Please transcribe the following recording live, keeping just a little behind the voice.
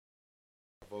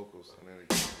vocals and then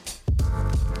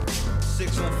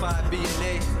 615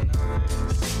 BNA.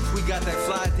 We got that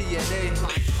fly DNA.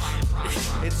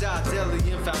 It's our Dilla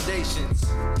foundations.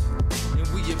 And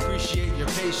we appreciate your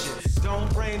patience.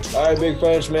 Don't brain. All right, Big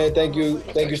French, man. Thank you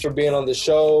for being on the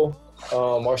show.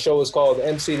 Our show is called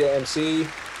MC2MC.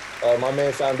 My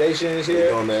man Foundation is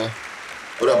here. What's going on, man?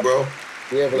 What up, bro?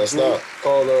 We have a group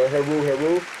called HERU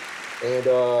HERU.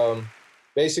 And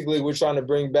basically, we're trying to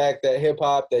bring back that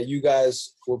hip-hop that you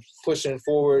guys were pushing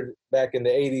forward back in the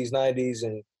 80s, 90s,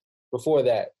 and before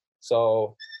that.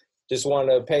 So just want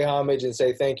to pay homage and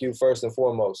say thank you first and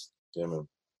foremost. Yeah, man.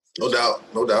 No doubt.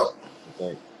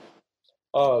 Thank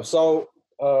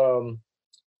you.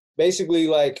 Basically,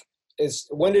 like,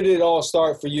 when did it all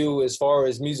start for you as far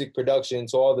as music production?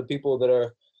 To all the people that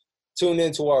are tuned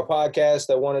into our podcast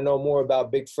that want to know more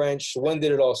about Big French, when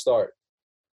did it all start?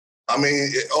 I mean,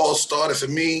 it all started for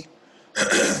me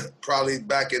probably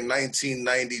back in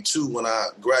 1992 when I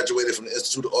graduated from the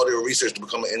Institute of Audio Research to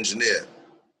become an engineer.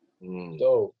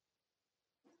 Dope.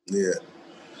 Yeah.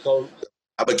 So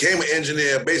I became an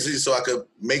engineer basically so I could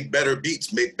make better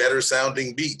beats, make better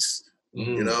sounding beats,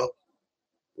 you know?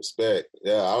 Respect.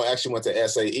 Yeah, I actually went to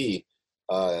SAE.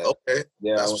 Okay.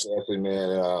 Yeah, I went to SAE,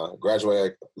 man.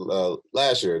 Graduated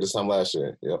last year, this time last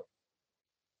year. Yep.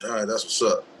 All right, that's what's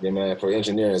up. Yeah, man, for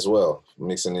engineering as well,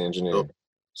 mixing and engineering.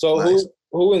 So Nice.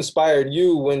 who inspired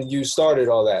you when you started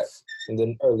all that in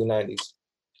the early 90s?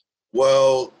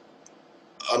 Well,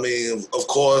 I mean, of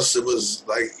course, it was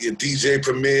like your DJ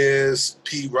Premiers,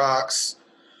 P-Rocks,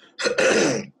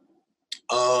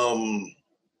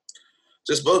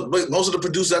 just most of the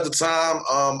producers at the time.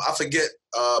 I forget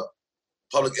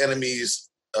Public Enemy's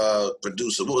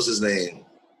producer. What was his name?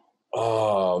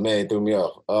 Oh, man, it threw me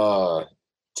off.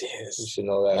 Damn, You should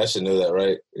know that. I should know that,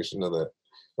 right? You should know that.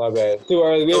 My bad. Too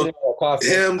early. We didn't have our coffee.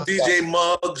 Him, DJ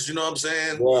Muggs, you know what I'm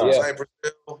saying? Yeah. Cypress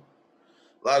Hill.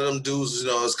 A lot of them dudes, you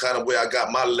know, it's kind of where I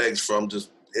got my legs from,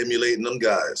 just emulating them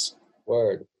guys.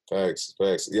 Word. Facts.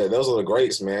 Yeah, those are the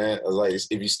greats, man. I was like,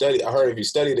 I heard if you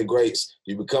study the greats,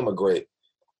 you become a great.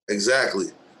 Exactly.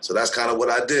 So that's kind of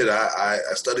what I did. I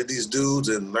studied these dudes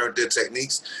and learned their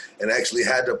techniques and actually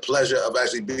had the pleasure of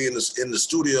actually being in the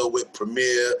studio with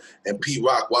Premier and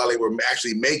P-Rock while they were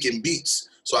actually making beats.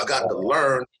 So I got to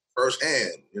learn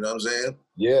firsthand, you know what I'm saying?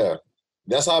 Yeah.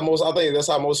 I think that's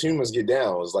how most humans get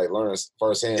down, is like learning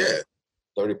firsthand. Yeah.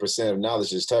 30% of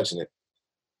knowledge is touching it.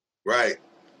 Right.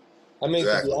 I mean,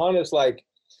 Exactly. to be honest, like,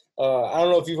 I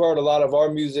don't know if you've heard a lot of our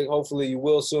music. Hopefully you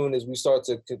will soon as we start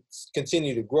to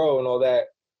continue to grow and all that.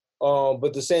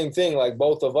 But the same thing, like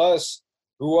both of us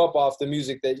grew up off the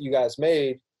music that you guys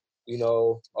made, you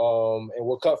know, and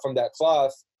we're cut from that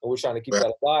cloth and we're trying to keep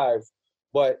that alive.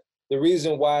 But the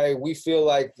reason why we feel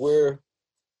like we're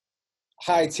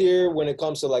high tier when it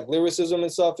comes to like lyricism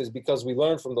and stuff is because we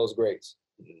learned from those greats.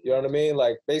 You know what I mean?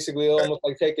 Like basically almost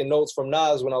like taking notes from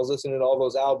Nas when I was listening to all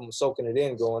those albums, soaking it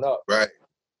in growing up. Right.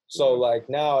 So like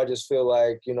now I just feel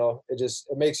like, you know, it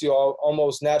makes you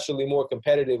almost naturally more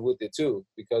competitive with it too,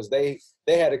 because they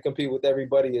had to compete with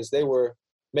everybody as they were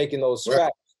making those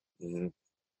tracks. Mm-hmm.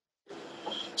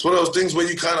 It's one of those things where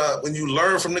you when you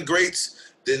learn from the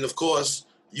greats, then of course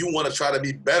you want to try to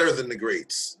be better than the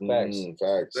greats. Facts.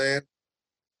 Facts. Saying?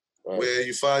 Right. Where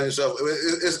you find yourself,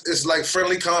 it's like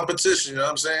friendly competition, you know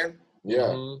what I'm saying?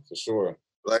 Yeah, for sure.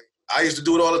 Like I used to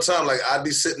do it all the time. Like I'd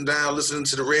be sitting down listening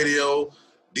to the radio,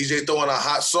 DJ throwing a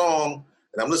hot song,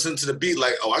 and I'm listening to the beat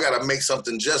like, oh, I gotta make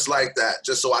something just like that,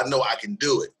 just so I know I can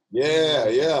do it. Yeah.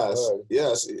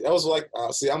 Yes. That was like,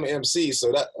 I'm an MC,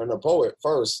 so and a poet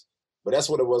first, but that's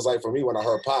what it was like for me when I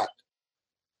heard Pac.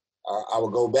 I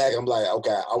would go back, I'm like,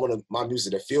 okay, I want my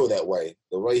music to feel that way,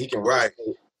 the way he can write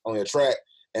on a track,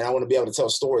 and I want to be able to tell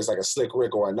stories like a Slick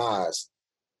Rick or a Nas.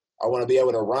 I want to be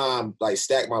able to rhyme, like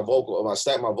stack my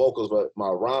vocals, but my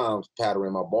rhyme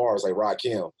pattern, my bars like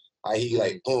Rakim. He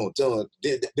like boom, boom,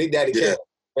 Big Daddy Kane,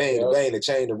 bang, the bang, the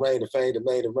chain, the rain, the fame, the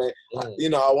bang, the rain.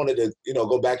 I wanted to,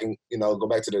 go back and, go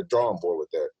back to the drawing board with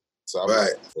that. So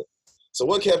So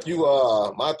what kept you?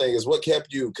 My thing is, what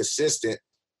kept you consistent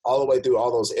all the way through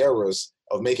all those eras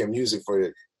of making music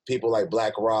for people like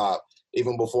Black Rob,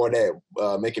 even before that,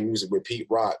 making music with Pete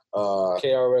Rock,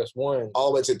 KRS-One, all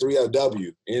the way to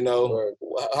 3LW.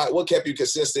 What kept you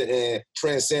consistent and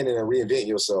transcending and reinventing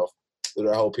yourself through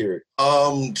that whole period?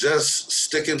 Just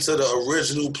sticking to the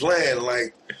original plan.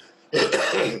 Like,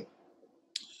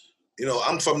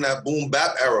 I'm from that boom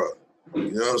bap era.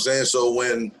 You know what I'm saying? So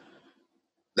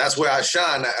that's where I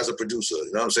shine as a producer.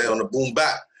 You know what I'm saying? On the boom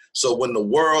bap. So when the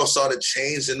world started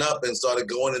changing up and started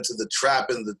going into the trap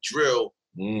and the drill,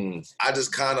 I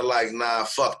just kind of like, nah,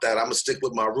 fuck that. I'm gonna stick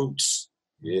with my roots.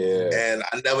 Yeah. And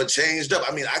I never changed up.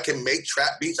 I mean, I can make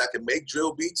trap beats, I can make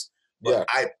drill beats, but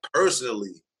I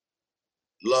personally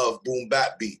love boom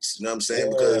bap beats. You know what I'm saying?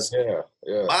 Because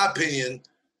my opinion,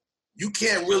 you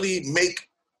can't really make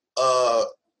a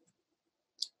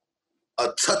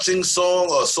touching song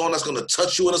or a song that's gonna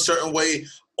touch you in a certain way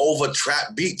over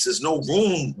trap beats. There's no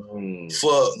room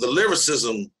for the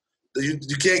lyricism. You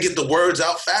can't get the words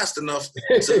out fast enough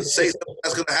to say something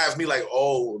that's gonna have me like,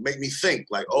 oh, make me think,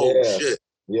 like, oh shit.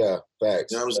 Yeah,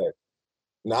 facts. You know what I'm saying?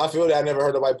 Now I feel that I never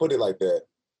heard nobody put it like that.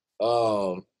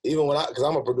 Even when because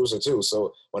I'm a producer too,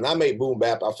 so when I make boom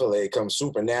bap, I feel like it comes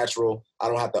super natural. I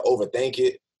don't have to overthink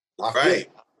it.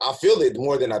 I feel it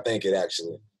more than I think it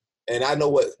actually. And I know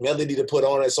what melody to put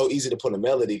on it. It's so easy to put a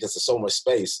melody because there's so much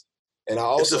space. And I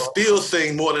also it's a feel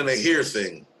thing more than a hear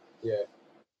thing. Yeah,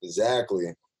 exactly.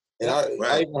 And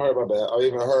I even heard about that. I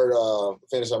even heard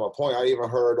finish up my point. I even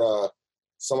heard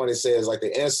somebody says like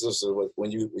the ancestor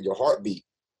when your heartbeat,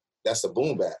 that's the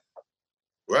boom bap.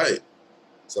 Right.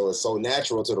 So it's so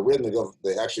natural to the rhythm of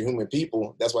the actual human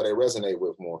people. That's why they resonate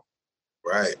with more.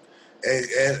 Right. And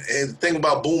the thing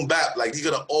about boom bap, like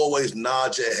you're gonna always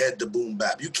nod your head to boom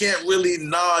bap. You can't really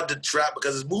nod to trap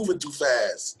because it's moving too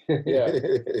fast. Yeah.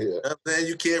 You know what I'm saying?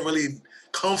 You can't really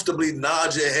comfortably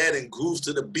nod your head and groove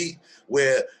to the beat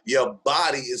where your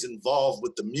body is involved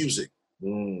with the music.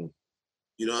 You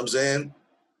know what I'm saying?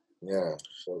 Yeah.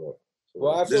 Sure.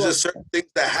 Well, I feel there's just certain things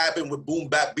that happen with boom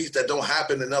bap beats that don't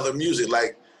happen in other music.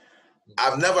 Like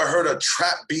I've never heard a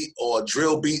trap beat or a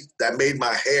drill beat that made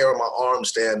my hair on my arm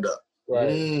stand up.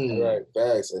 Right.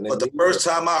 Facts. But the first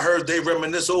time I heard They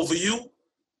Reminisce Over You,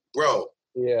 bro.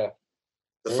 Yeah.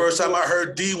 The first time I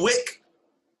heard D Wick,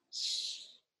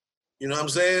 you know what I'm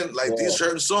saying? Like these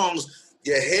certain songs,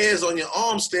 your hairs on your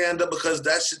arm stand up because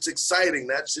that shit's exciting.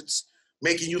 That shit's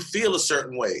making you feel a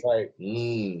certain way. Right.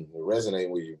 It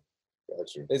resonating with you.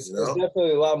 Got you. It's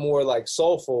definitely a lot more like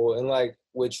soulful, and like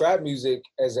with trap music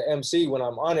as an MC, when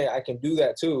I'm on it, I can do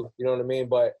that too. You know what I mean?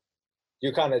 But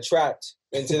you're kind of trapped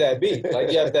into that beat.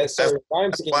 Like you have that certain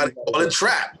rhyme scheme. That's why they call it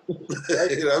trap. You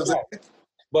know what I'm saying?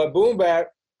 But boom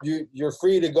bap, you're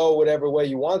free to go whatever way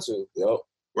you want to. Yep.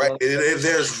 Right.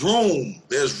 There's room.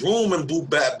 There's room in boom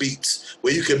bap beats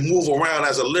where you can move around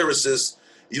as a lyricist.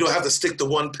 You don't have to stick to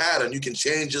one pattern. You can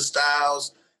change your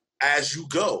styles as you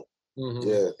go.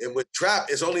 Yeah. And with trap,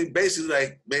 it's only basically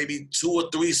like maybe 2 or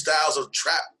 3 styles of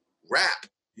trap rap.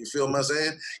 You feel what I'm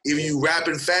saying? Either you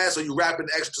rapping fast or you rapping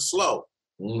extra slow.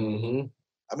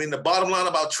 I mean, the bottom line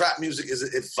about trap music is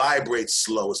it vibrates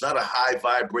slow. It's not a high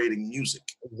vibrating music.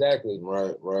 Exactly.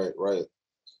 Right.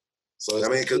 So I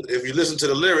mean, because if you listen to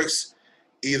the lyrics,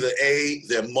 either A,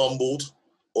 they're mumbled,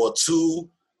 or 2,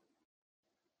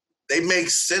 they make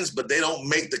sense, but they don't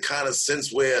make the kind of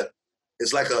sense where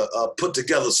it's like a put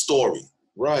together story.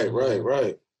 Right.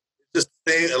 Just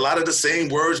a lot of the same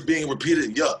words being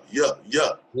repeated. Yeah. Yeah.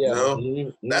 You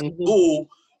know, that's cool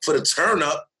for the turn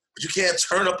up, but you can't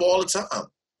turn up all the time.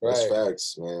 Right. That's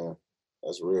facts, man.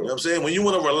 That's real. You know what I'm saying? When you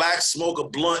want to relax, smoke a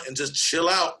blunt, and just chill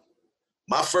out,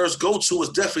 my first go-to is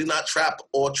definitely not trap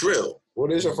or drill.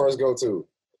 What is your first go-to?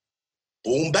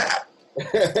 Boom bap.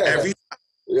 Every time.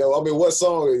 Yeah, I mean, what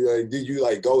song did you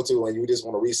like go to when you just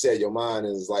want to reset your mind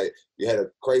and it's like you had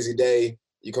a crazy day,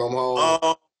 you come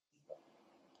home,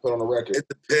 put on the record? It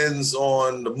depends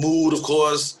on the mood, of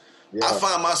course. Yeah. I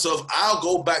find myself, I'll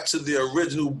go back to the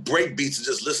original break beats and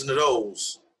just listen to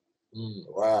those. Wow,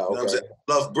 You know what I'm saying?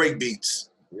 Love break beats.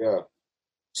 Yeah.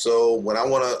 So when I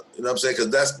want to, you know what I'm saying?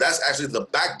 Because that's actually the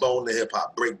backbone to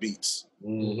hip-hop, break beats.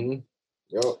 Yep.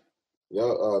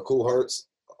 Cool Hertz.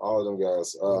 All of them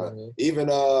guys. Even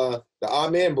the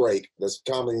amen break that's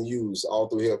commonly used all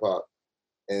through hip hop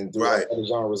and through other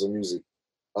genres of music.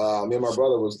 Me and my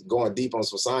brother was going deep on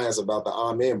some science about the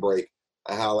amen break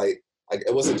and how like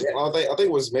it wasn't. I think it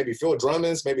was maybe Phil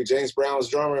Drummond's, maybe James Brown's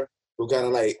drummer who kind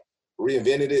of like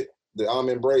reinvented it. The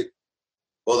amen break.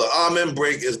 Well, the amen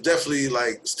break is definitely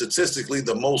like statistically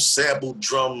the most sampled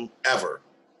drum ever.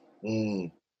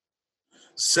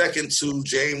 Second to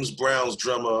James Brown's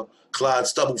drummer, Clyde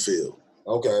Stubblefield.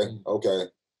 Okay.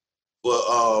 But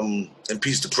and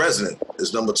Peace the President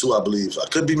is number 2, I believe. I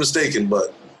could be mistaken,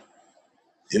 but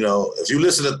you know, if you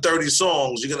listen to 30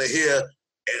 songs, you're gonna hear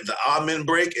the amen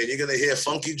break, and you're gonna hear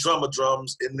funky drummer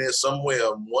drums in there somewhere.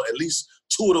 At least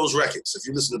 2 of those records. If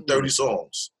you listen to 30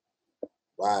 songs.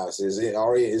 Wow, so it's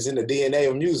in the DNA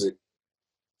of music.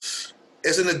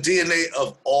 It's in the DNA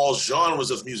of all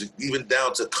genres of music, even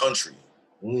down to country.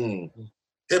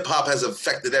 Hip hop has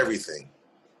affected everything.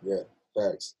 Yeah,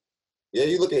 facts. Yeah,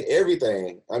 you look at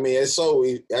everything. I mean, it's so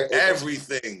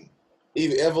everything.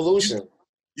 Even evolution.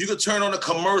 You could turn on a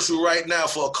commercial right now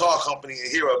for a car company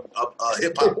and hear a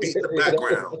hip hop beat in the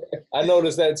background. I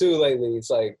noticed that too lately. It's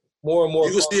like more and more.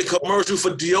 You can see a commercial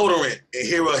for deodorant and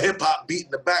hear a hip hop beat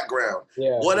in the background.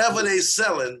 Yeah. Whatever they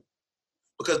selling,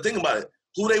 because think about it,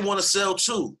 who they want to sell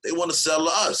to? They want to sell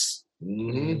to us.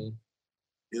 Mm-hmm.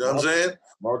 You know what I'm saying?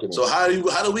 Marketing. So how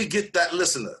do we get that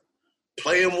listener?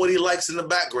 Play him what he likes in the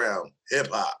background, hip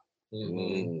hop.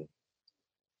 Mm-hmm.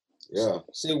 Yeah.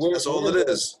 See, that's all it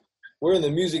is. We're in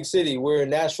the music city. We're in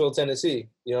Nashville, Tennessee.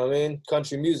 You know what I mean?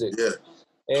 Country music. Yeah.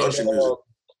 And, country music.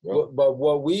 But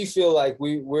what we feel like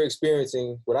we're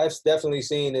experiencing, what I've definitely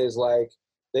seen is like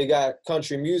they got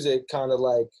country music kind of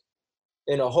like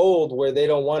in a hold where they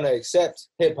don't want to accept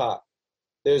hip hop.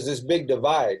 There's this big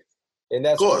divide, and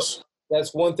that's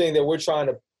one thing that we're trying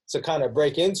to kind of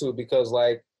break into, because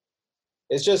like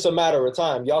it's just a matter of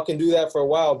time. Y'all can do that for a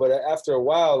while, but after a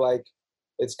while, like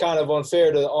it's kind of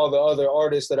unfair to all the other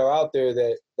artists that are out there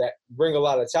that bring a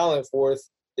lot of talent forth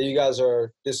that you guys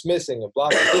are dismissing and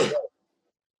blocking.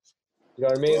 You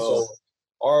know what I mean? Well,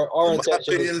 so our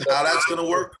intention opinion, how that's gonna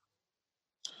work,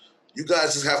 you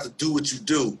guys just have to do what you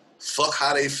do. Fuck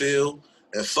how they feel,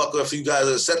 and fuck if you guys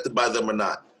are accepted by them or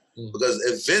not. Mm-hmm. Because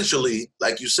eventually,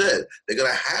 like you said, they're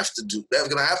gonna have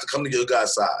to come to your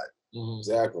guys' side. Mm-hmm.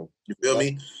 Exactly. You feel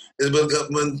me?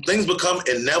 When things become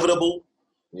inevitable,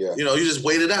 you know, you just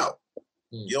wait it out.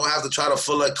 Mm-hmm. You don't have to try to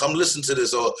feel like come listen to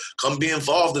this or come be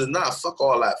involved in it. Nah, fuck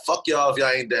all that. Fuck y'all if y'all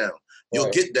ain't down. You'll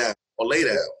get down or lay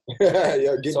down.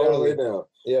 Yeah, get down or lay down.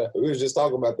 Yeah. We was just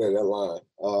talking about that line.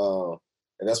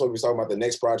 And that's what we was talking about, the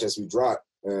next projects we drop.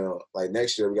 Like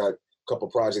next year, we got a couple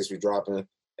projects we dropping.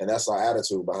 And that's our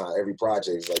attitude behind every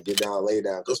project. It's like get down, lay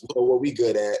down. Because we know what we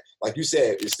good at. Like you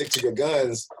said, you stick to your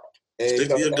guns. And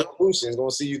evolution is going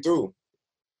to see you through.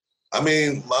 I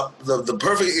mean, the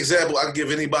perfect example I can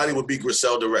give anybody would be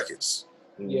Griselda Records.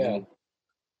 Yeah.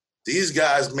 These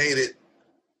guys made it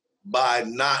by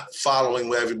not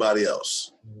following everybody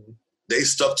else. Mm-hmm. They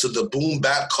stuck to the boom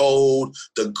bap code,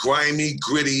 the grimy,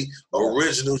 gritty,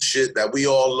 original shit that we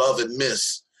all love and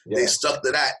miss. Yeah. They stuck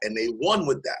to that, and they won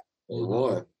with that.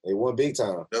 They won big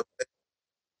time.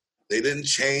 They didn't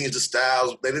change the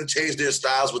styles. They didn't change their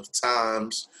styles with the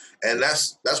times. And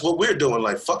that's what we're doing.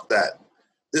 Like, fuck that.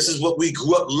 This is what we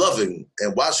grew up loving.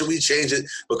 And why should we change it?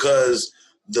 Because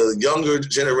the younger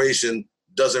generation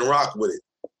doesn't rock with it.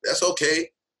 That's okay.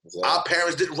 Exactly. Our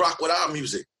parents didn't rock with our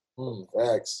music.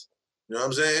 Facts. You know what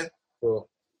I'm saying? Cool.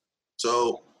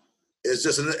 So it's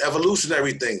just an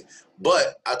evolutionary thing.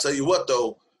 But I tell you what,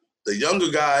 though, the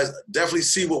younger guys definitely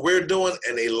see what we're doing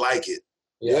and they like it.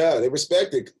 Yeah, they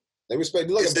respect it. They respect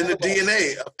it. It's in the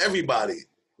DNA of everybody.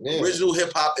 Yeah. Original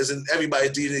hip hop is in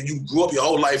everybody's DNA. You grew up your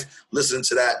whole life listening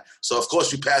to that. So, of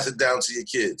course, you pass it down to your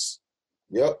kids.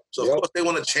 Yep. So, of course, they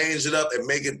want to change it up and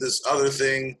make it this other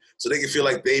thing so they can feel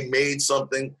like they made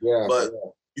something. Yeah. But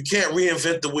you can't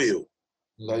reinvent the wheel.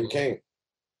 No, you can't.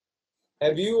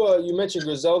 Have you, you mentioned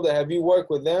Griselda. Have you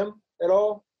worked with them at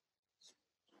all?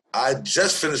 I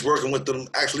just finished working with them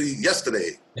actually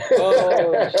yesterday.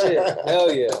 Oh, shit. Hell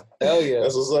yeah. Hell yeah.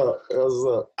 That's what's up. That's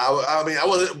what's up. I mean, I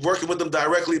wasn't working with them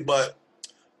directly, but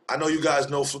I know you guys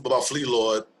know about Flee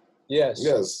Lord. Yes.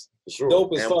 Yes, for sure.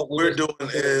 Dope as and fuck. What we're doing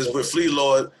is with Flee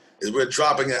Lord is we're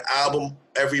dropping an album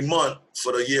every month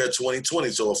for the year 2020.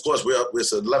 So, of course,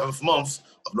 it's the 11th month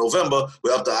of November.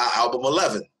 We're up to our album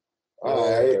 11.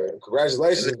 All right.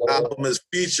 Congratulations. And the album is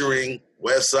featuring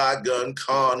Westside Gun,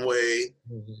 Conway,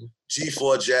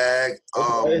 G4 Jag.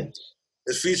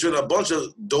 It's featuring a bunch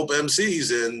of dope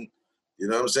MCs, and you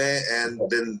know what I'm saying? And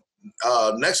then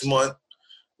next month,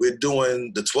 we're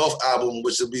doing the 12th album,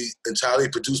 which will be entirely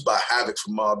produced by Havoc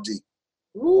from Mobb Deep.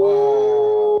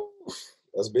 Wow.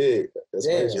 That's big. That's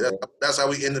crazy. Yeah, that's how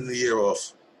we ended the year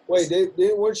off. Wait,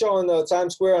 weren't y'all on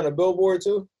Times Square on a billboard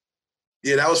too?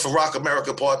 Yeah, that was for Rock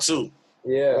America Part 2.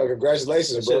 Yeah.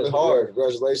 Congratulations, brother. Hard.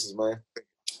 Congratulations, man.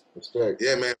 Respect.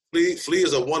 Yeah, man. Flee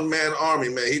is a one-man army,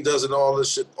 man. He does it all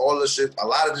this shit, a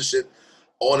lot of this shit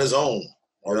on his own.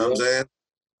 You know what I'm saying?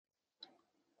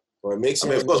 Well, it makes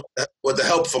of course, with the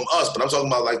help from us, but I'm talking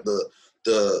about like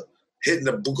the hitting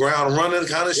the ground running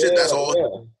kind of shit. That's all.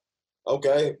 Yeah.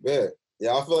 Okay, yeah.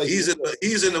 I feel like he's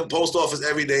in the post office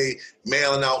every day,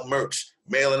 mailing out merch,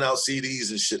 mailing out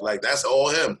CDs and shit. Like that's all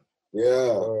him.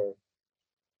 Yeah.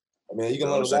 I mean, you can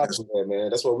learn a lot from that, man.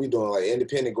 That's what we're doing, like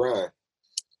independent grind.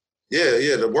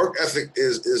 Yeah. The work ethic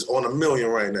is on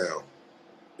 1,000,000 right now.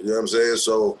 You know what I'm saying?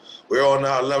 So we're on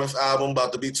our 11th album,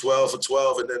 about to be 12 for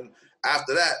 12, and then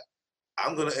after that,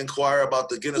 I'm gonna inquire about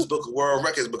the Guinness Book of World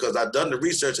Records because I've done the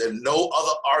research and no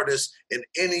other artist in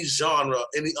any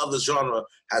other genre,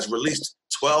 has released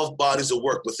 12 bodies of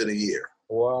work within a year.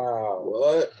 Wow.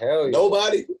 What? Hell yeah.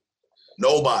 Nobody?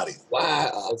 Nobody.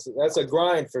 Wow. That's a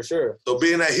grind for sure. So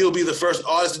being that he'll be the first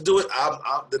artist to do it,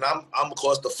 I'm of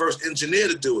course the first engineer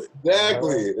to do it.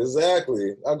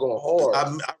 Exactly. I'm going hard.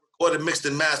 I recorded, mixed,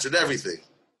 and mastered everything.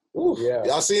 Oof. Yeah.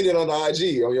 Y'all seen it on the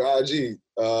IG, on your IG.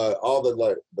 All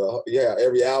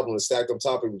every album is stacked on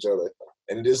top of each other.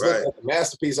 And it just looked like a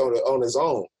masterpiece on its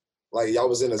own. Like y'all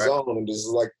was in the zone and this is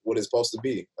like what it's supposed to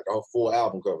be. Like a full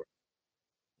album cover.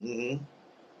 Mm-hmm.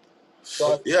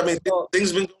 So, yeah, I mean,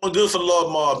 things been going good for the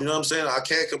Lord Mob. You know what I'm saying? I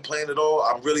can't complain at all.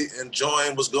 I'm really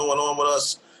enjoying what's going on with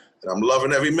us, and I'm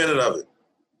loving every minute of it.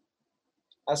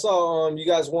 I saw you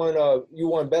guys won. You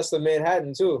won Best of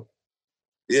Manhattan too.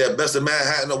 Yeah, Best of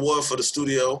Manhattan award for the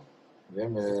studio. Yeah,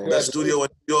 man. Best studio in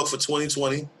New York for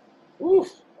 2020. Oof.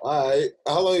 All right.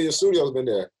 How long have your studio's been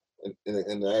there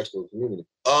in the actual community?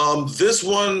 This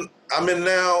one I'm in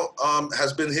now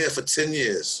has been here for 10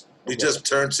 years. We just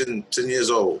turned 10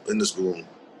 years old in this room.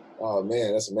 Oh,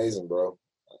 man, that's amazing, bro.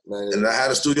 Man, and I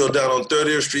had a studio down on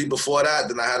 30th Street before that.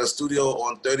 Then I had a studio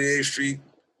on 38th Street.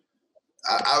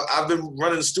 I've been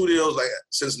running studios like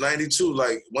since 92.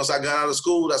 Like once I got out of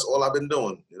school, that's all I've been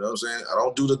doing. You know what I'm saying? I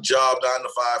don't do the job 9 to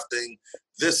 5 thing.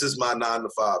 This is my 9 to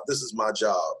 5. This is my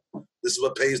job. This is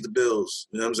what pays the bills.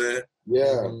 You know what I'm saying? Yeah.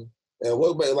 Mm-hmm. And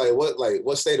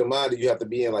what state of mind do you have to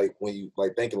be in, like when you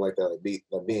like thinking like that,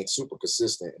 like being super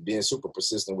consistent, being super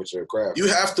persistent with your craft? You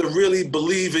have to really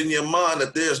believe in your mind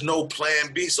that there's no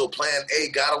plan B, so plan A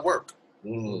gotta work.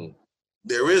 Mm.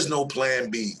 There is no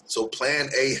plan B, so plan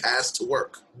A has to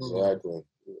work. Exactly.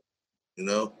 You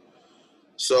know,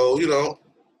 so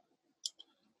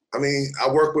I mean, I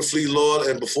work with Flee Lord,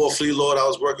 and before Flee Lord, I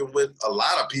was working with a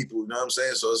lot of people. You know what I'm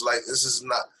saying? So it's like this is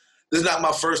not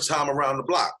my first time around the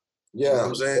block. Yeah, you know what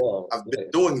I'm saying? Yeah, I've been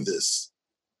doing this.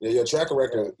 Yeah, your track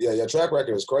record. Yeah, your track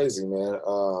record is crazy, man.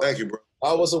 Thank you, bro.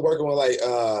 I was working with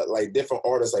like different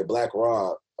artists, like Black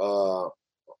Rob,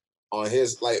 on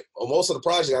his on most of the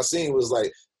project I seen was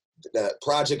like that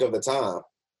project of the time.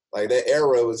 Like that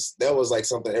era was like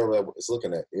something everybody was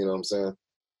looking at. You know what I'm saying?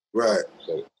 Right.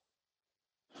 So,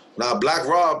 now Black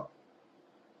Rob,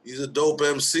 he's a dope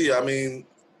MC. I mean,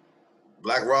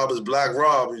 Black Rob is Black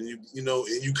Rob, and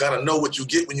you kind of know what you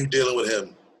get when you're dealing with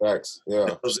him. Facts, yeah. You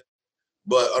know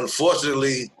but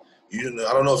unfortunately, I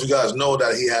don't know if you guys know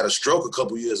that he had a stroke a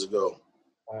couple years ago.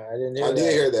 I did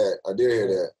hear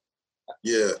that.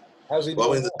 Yeah. How's he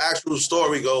doing? The actual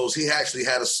story goes, he actually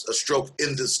had a stroke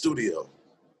in the studio.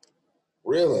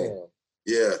 Really?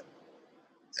 Yeah.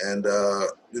 And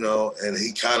and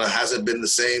he kind of hasn't been the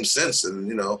same since,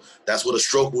 and that's what a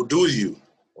stroke will do to you.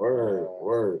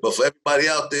 Word. But for everybody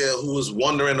out there who was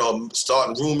wondering or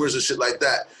starting rumors and shit like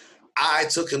that, I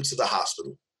took him to the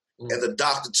hospital. And the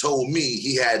doctor told me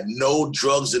he had no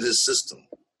drugs in his system.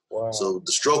 Wow. So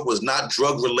the stroke was not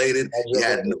drug related. He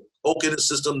had no coke in his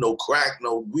system, no crack,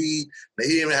 no weed. He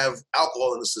didn't even have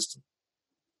alcohol in the system.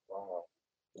 Wow.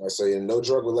 I say no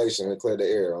drug relation and clear the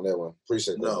air on that one.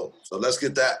 Appreciate that. No. So let's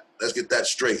get that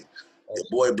straight. Your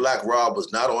boy Black Rob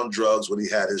was not on drugs when he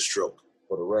had his stroke.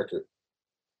 For the record.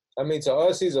 I mean, to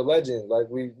us, he's a legend. Like,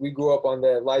 we grew up on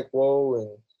that Like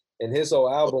Whoa, and his whole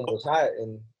album was hot,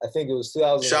 and I think it was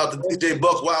 2000. Shout out to DJ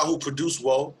Buck Wild, who produced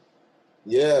Whoa.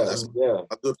 Yeah, that's a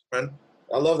good friend.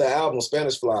 I love that album,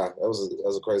 Spanish Fly. That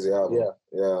was a crazy album.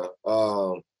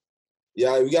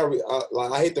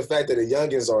 I hate the fact that the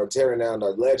youngins are tearing down the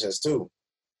legends too.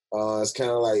 It's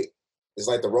kind of like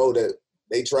the road that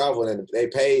they traveled and they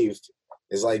paved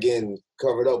is like getting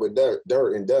covered up with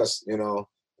dirt and dust.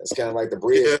 It's kind of like the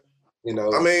bridge. Yeah.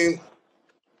 I mean,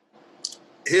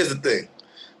 here's the thing.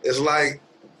 It's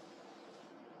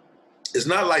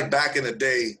not like back in the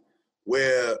day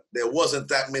where there wasn't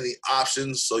that many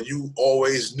options, so you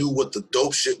always knew what the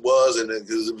dope shit was, and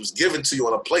it was given to you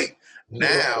on a plate.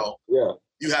 Now,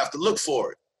 you have to look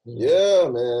for it. Yeah,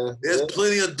 man. There's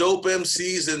plenty of dope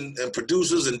MCs and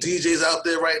producers and DJs out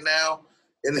there right now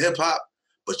in hip hop,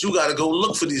 but you got to go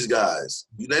look for these guys.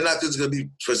 They're not just going to be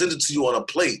presented to you on a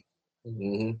plate.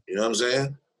 Mm-hmm. You know what I'm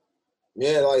saying?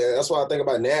 Yeah, that's why I think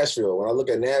about Nashville. When I look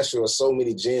at Nashville, so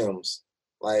many gems.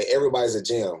 Like everybody's a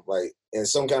gem, like in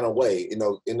some kind of way.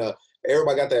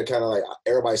 Everybody got that kind of like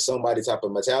everybody's somebody type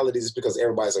of mentality just because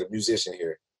everybody's a musician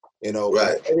here.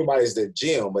 Right. Everybody's the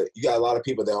gem, but you got a lot of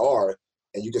people that are,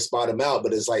 and you can spot them out,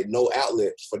 but it's like no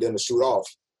outlet for them to shoot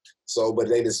off. So, but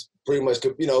they just pretty much,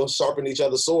 sharpen each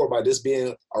other's sword by just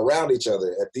being around each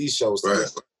other at these shows. Right.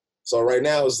 So right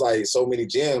now it's like so many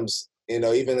gems,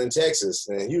 even in Texas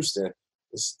and Houston,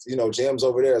 it's, gems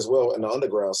over there as well in the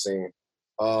underground scene.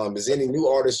 Is any new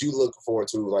artists you look forward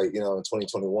to, like, in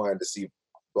 2021 to see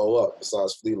blow up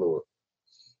besides Flee Lord?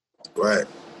 Right.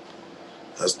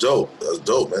 That's dope. That's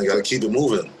dope, man. You gotta keep it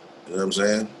moving. You know what I'm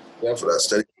saying? Yeah. For that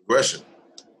steady progression.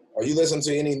 Are you listening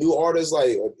to any new artists,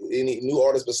 like any new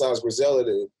artists besides Griselda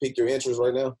that pique your interest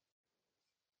right now?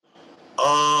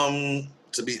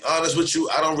 To be honest with you,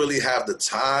 I don't really have the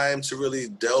time to really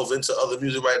delve into other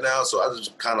music right now, so I'm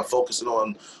just kind of focusing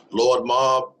on Lord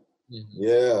Mobb. Yeah.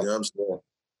 You know what I'm saying?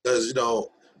 Because, you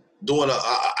know, doing an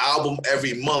album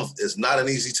every month is not an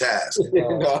easy task.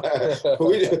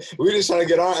 we just trying to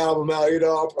get our album out, you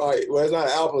know. Well, it's not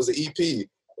an album, it's an EP.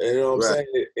 You know what I'm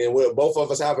saying? And we're both of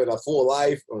us having a full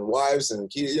life and wives and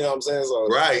kids, you know what I'm saying? So,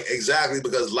 right, exactly,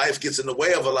 because life gets in the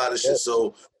way of a lot of shit.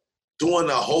 So doing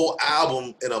a whole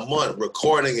album in a month,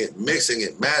 recording it, mixing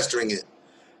it, mastering it,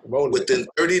 within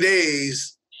 30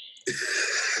 days.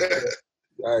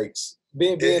 Yikes.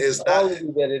 Being the quality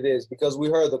that it is, because we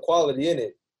heard the quality in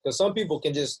it. Because some people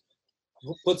can just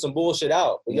put some bullshit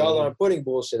out, but y'all aren't putting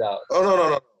bullshit out.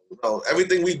 Oh, no.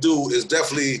 Everything we do is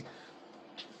definitely,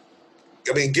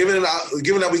 I mean, given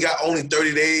that we got only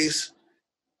 30 days,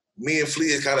 me and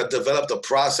Flee have kind of developed a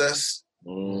process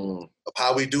of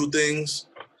how we do things.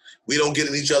 We don't get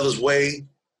in each other's way.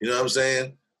 You know what I'm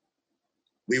saying?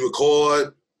 We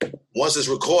record. Once it's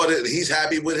recorded and he's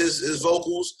happy with his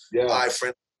vocals, all right,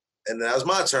 friend. And now it's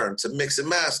my turn to mix and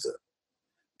master.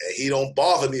 And he don't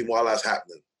bother me while that's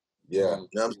happening. Yeah. You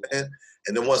know what I'm saying?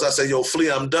 And then once I say, yo,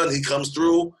 Flee, I'm done, he comes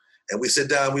through and we sit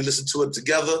down, we listen to it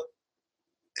together.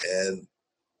 And,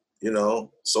 you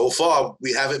know, so far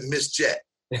we haven't missed yet.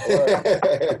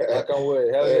 Knock on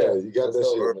wood. Hell yeah. You got that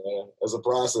shit, man. It's a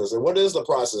process. And what does the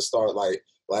process start like?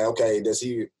 Like, okay, he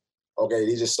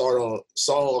just start on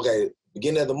song,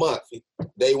 beginning of the month,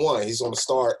 day one, he's gonna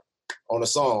start on a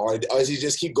song, or does he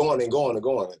just keep going and going and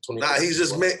going? Nah, he's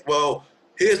just well,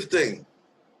 here's the thing.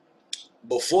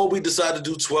 Before we decided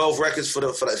to do 12 records for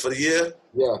the year,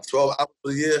 12 albums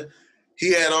for the year,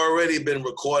 he had already been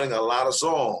recording a lot of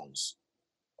songs.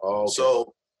 Oh, okay.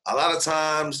 So a lot of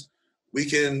times we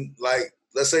can, like,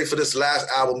 let's say for this last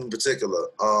album in particular,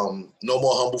 No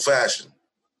More Humble Fashion,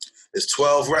 it's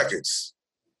 12 records.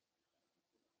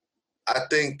 I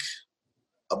think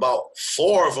about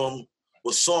 4 of them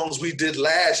were songs we did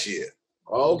last year.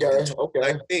 Okay.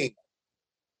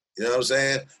 You know what I'm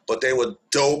saying? But they were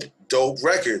dope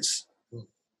records.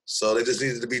 So they just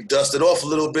needed to be dusted off a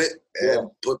little bit and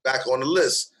put back on the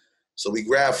list. So we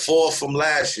grabbed 4 from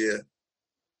last year.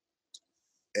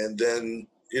 And then,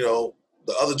 you know,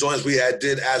 the other joints we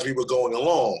did as we were going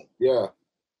along. Yeah.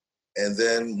 And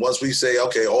then once we say,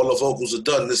 okay, all the vocals are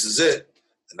done, this is it.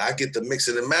 And I get the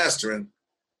mixing and mastering.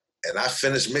 And I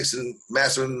finished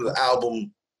mastering the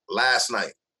album last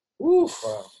night. Oof.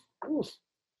 Wow. Oof.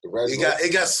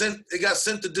 It got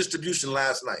sent to distribution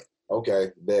last night.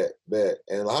 Okay, bet.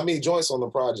 And how many joints on the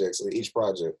projects, each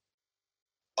project?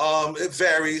 It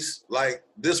varies. Like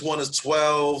this one is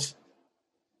 12.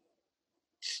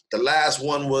 The last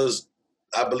one was,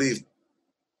 I believe,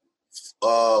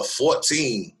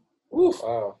 14. Oof.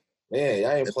 Wow. Man,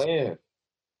 y'all ain't playing.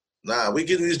 Nah, we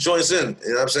getting these joints in, you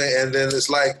know what I'm saying? And then it's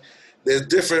like, there's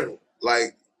different,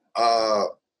 like,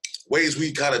 ways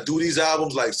we kind of do these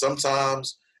albums. Like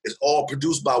sometimes it's all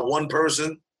produced by one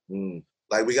person.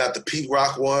 Like we got the Pete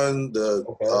Rock one, the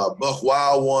Buck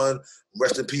Wild one,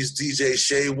 rest in peace DJ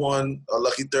Shay one,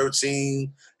 Lucky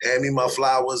 13, Hand Me My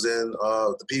Flowers, and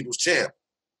the People's Champ.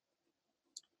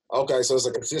 Okay, so it's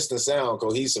a consistent sound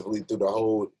cohesively through the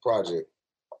whole project.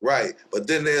 Right, but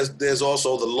then there's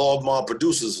also the Lord Mobb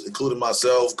producers, including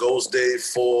myself, Ghost Dave,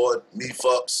 Ford, Me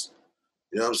Fucks.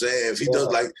 You know what I'm saying? If he does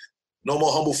like No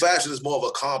More Humble Fashion, is more of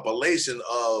a compilation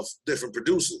of different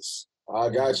producers. I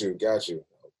got you.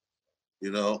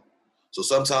 You know, so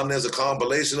sometimes there's a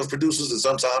compilation of producers, and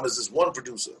sometimes it's just one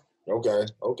producer. Okay,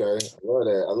 I love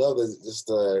that. I love just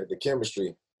the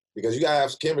chemistry, because you gotta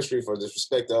have chemistry for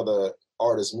disrespect to other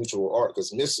artists' mutual art.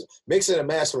 Because mixing and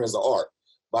mastering is the art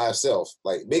by itself.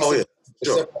 Like mixing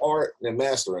is separate art than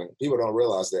mastering. People don't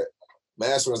realize that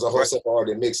mastering is a whole separate art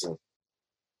than mixing.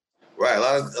 Right,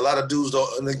 a lot of dudes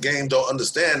in the game don't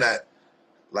understand that.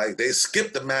 Like they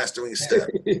skip the mastering step.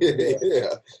 They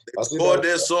record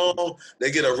their song,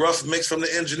 they get a rough mix from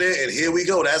the engineer, and here we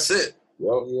go. That's it.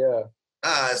 Yep. Yeah.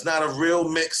 It's not a real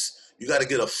mix. You got to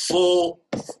get a full,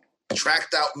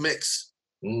 tracked out mix,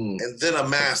 and then a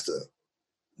master.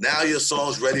 Now your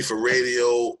song's ready for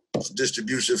radio,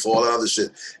 distribution, for all that other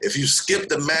shit. If you skip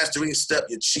the mastering step,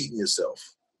 you're cheating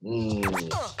yourself. You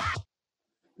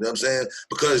know what I'm saying?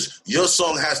 Because your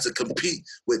song has to compete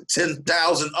with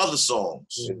 10,000 other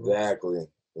songs. Exactly.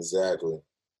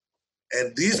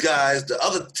 And these guys, the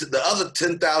other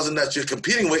 10,000 that you're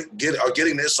competing with, are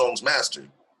getting their songs mastered.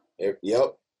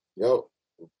 Yep. You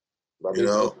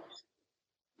know,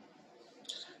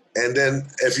 And then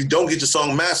if you don't get your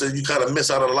song mastered, you kind of miss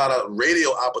out on a lot of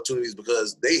radio opportunities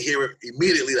because they hear it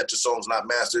immediately that your song's not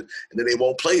mastered, and then they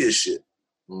won't play your shit.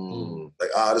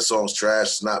 Like, this song's trash,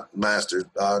 it's not mastered.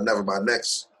 Never mind,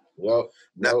 next. Yep.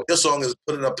 Now your song is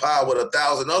put in a pile with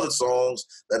 1,000 other songs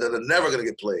that are never gonna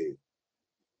get played.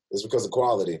 It's because of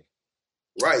quality.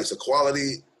 Right, it's a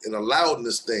quality and a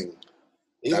loudness thing.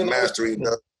 Even that mastering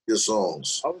your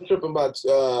songs. I was tripping about.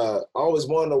 I always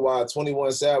wonder why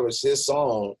 21 Savage, his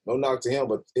song, no knock to him,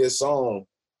 but his song.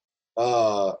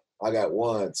 I got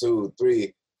 1, 2,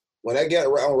 3. When that got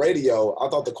on radio, I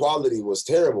thought the quality was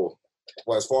terrible,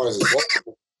 as far as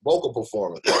his vocal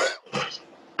performance.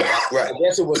 Right. I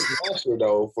guess it was mastered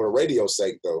though for the radio's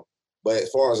sake though. But as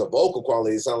far as a vocal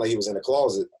quality, it sounded like he was in the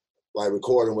closet, like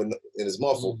recording in his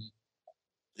muffle.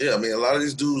 Yeah, I mean, a lot of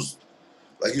these dudes,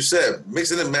 like you said,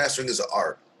 mixing and mastering is an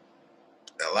art.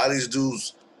 And a lot of these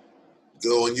dudes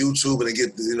go on YouTube and they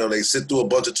get, they sit through a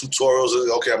bunch of tutorials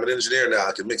and okay, I'm an engineer now,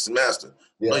 I can mix and master.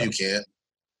 Yeah. No, you can't.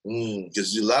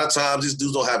 Because a lot of times these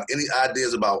dudes don't have any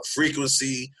ideas about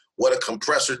frequency, what a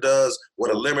compressor does, what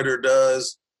a limiter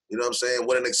does. You know what I'm saying?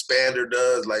 What an expander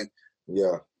does. Like,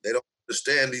 yeah, they don't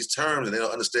understand these terms and they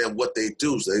don't understand what they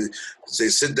do. So they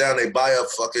sit down, they buy a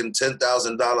fucking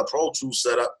 $10,000 Pro Tools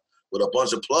setup with a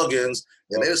bunch of plugins,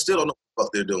 and they still don't know what the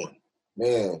fuck they're doing.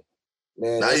 Man.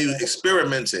 Now you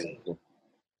experimenting.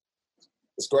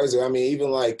 It's crazy. I mean, even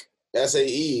like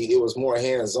SAE, it was more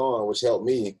hands-on, which helped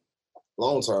me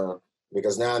long term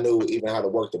because now I knew even how to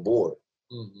work the board.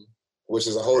 Which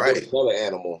is a whole different other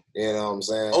animal, you know what I'm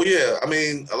saying? Oh, yeah. I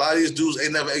mean, a lot of these dudes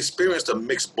ain't never experienced a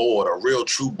mixed board, a real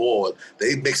true board.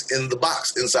 They mix in the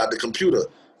box inside the computer.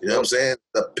 You know what I'm saying?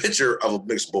 The picture of a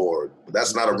mixed board. But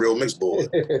that's not a real mixed board.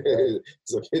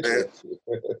 It's a picture.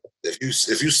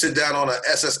 If you sit down on an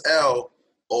SSL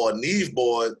or a Neve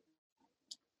board,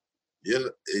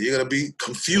 you're going to be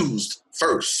confused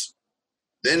first,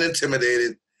 then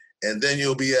intimidated, and then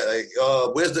you'll be at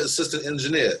where's the assistant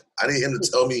engineer? I need him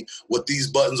to tell me what these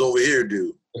buttons over here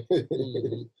do.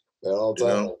 At all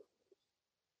time.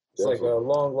 It's like a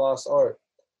long lost art.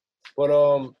 But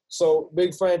so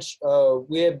Big French,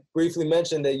 we had briefly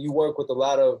mentioned that you work with a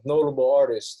lot of notable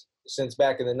artists since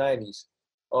back in the 90s.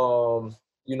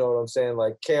 You know what I'm saying?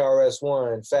 Like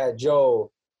KRS-One, Fat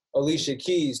Joe, Alicia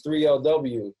Keys,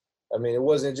 3LW. I mean, it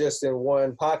wasn't just in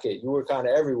one pocket. You were kind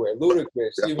of everywhere.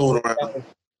 Ludacris, even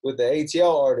with the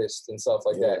ATL artists and stuff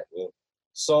like that. Yeah.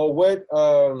 So what,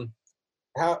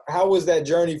 how was that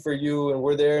journey for you? And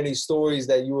were there any stories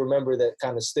that you remember that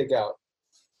kind of stick out?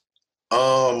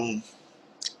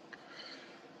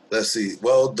 Let's see.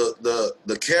 Well, the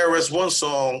KRS-One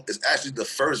song is actually the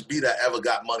first beat I ever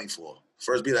got money for.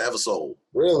 First beat I ever sold.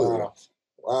 Really?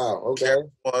 Wow. Okay.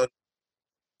 KRS-One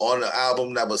on the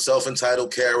album that was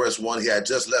self-entitled KRS-One. He had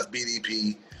just left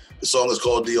BDP. The song is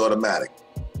called The Automatic.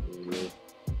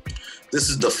 This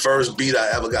is the first beat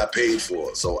I ever got paid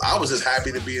for. So I was just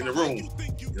happy to be in the room.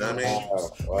 You know what I mean?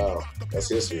 Wow. That's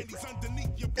history.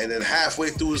 And then halfway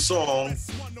through the song,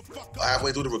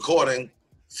 halfway through the recording,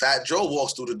 Fat Joe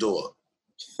walks through the door.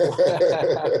 Of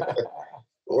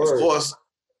course,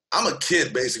 I'm a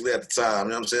kid basically at the time.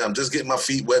 You know what I'm saying? I'm just getting my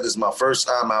feet wet. This is my first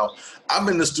time out. I'm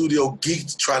in the studio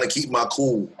geeked trying to keep my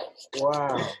cool.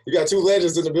 Wow. You got two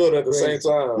legends in the building at the same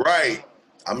time. Right.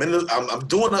 I'm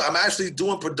actually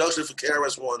doing production for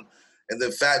KRS-One, and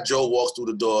then Fat Joe walks through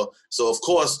the door. So of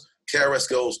course, KRS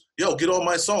goes, "Yo, get on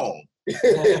my song."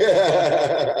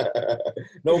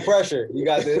 No pressure. You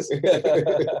got this.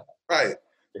 Right.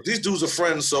 These dudes are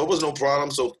friends, so it was no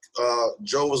problem. So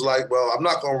Joe was like, "Well, I'm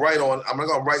not gonna write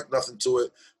nothing to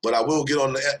it, but I will get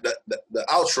on the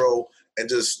outro and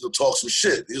just talk some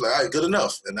shit." He's like, "All right, good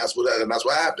enough," and that's what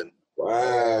happened.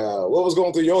 Wow. What was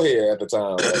going through your head at the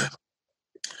time?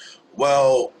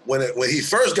 Well, when he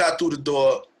first got through the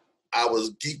door, I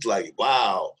was geeked like,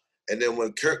 wow. And then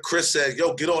when Chris said,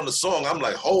 "Yo, get on the song," I'm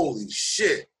like, holy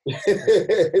shit.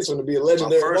 It's going to be a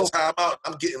legendary. My first time out,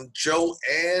 I'm getting Joe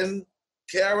and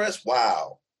KRS.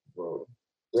 Wow. Bro.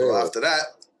 Yeah. So after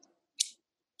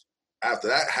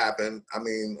that happened, I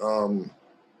mean,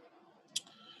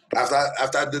 after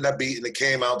I did that beat and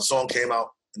the song came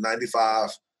out in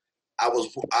 95,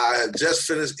 I had just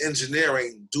finished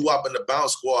engineering Doo-Wop and the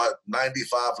Bounce Squad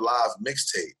 95 live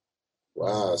mixtape.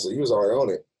 Wow, so you was already on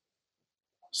it.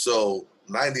 So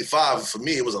 95, for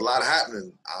me, it was a lot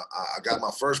happening. I got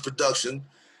my first production,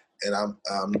 and I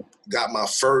got my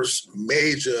first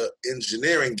major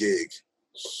engineering gig.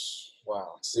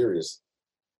 Wow, serious.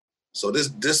 So this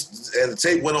and the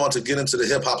tape went on to get into the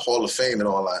Hip Hop Hall of Fame and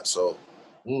all that. So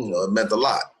it meant a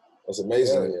lot. That's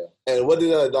amazing. Yeah. And what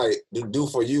did do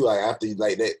for you after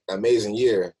that amazing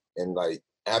year and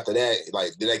after that,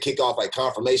 like, did that kick off like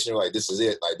confirmation? Like, this is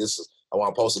it. Like, this is what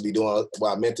I'm supposed to be doing.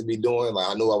 What I meant to be doing. Like,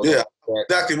 I knew I was. Yeah,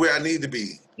 exactly where I need to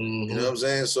be. You know what I'm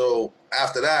saying? So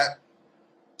after that,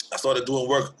 I started doing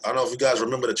work. I don't know if you guys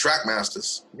remember the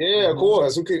Trackmasters. Yeah, of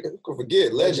course. Who could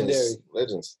forget? Legends.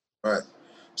 Right.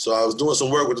 So I was doing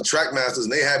some work with the Trackmasters,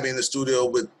 and they had me in the studio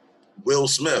with Will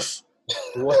Smith.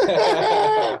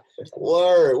 Word.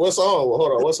 What song?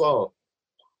 Hold on. What song?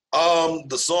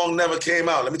 The song never came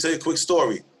out. Let me tell you a quick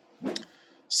story.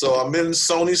 So I'm in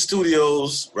Sony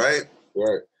Studios, right?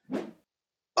 Right.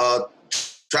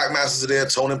 Trackmasters are there,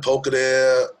 Tone and Poker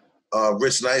there,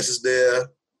 Rich Nice is there,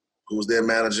 who was their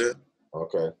manager.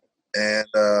 Okay. And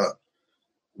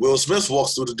Will Smith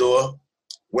walks through the door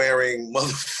wearing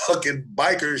motherfucking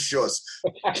biker shorts,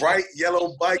 bright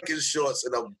yellow biker shorts,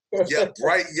 and a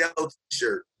bright yellow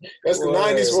t-shirt. That's the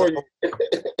 90s for you.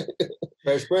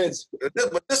 Fresh Prince.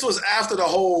 But this was after the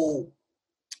whole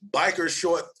biker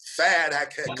short fad had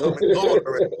come and gone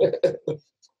already.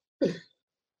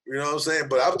 You know what I'm saying?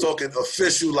 But I'm talking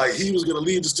official, like he was gonna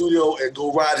leave the studio and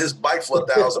go ride his bike for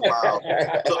 1,000 miles.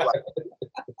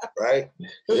 Right?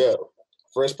 Yeah.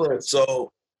 Fresh Prince.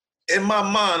 So in my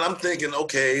mind, I'm thinking,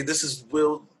 okay, this is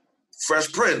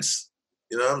Fresh Prince.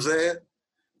 You know what I'm saying?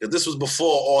 If this was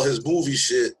before all his movie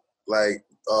shit, like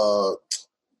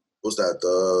what's that?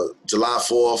 July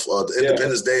 4th, the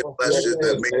Independence Day, all that shit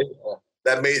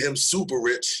that made him super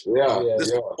rich.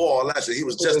 This was before all that shit. He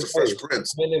was just the Fresh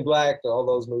Prince. Men in Black, all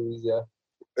those movies, yeah.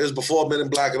 It was before Men in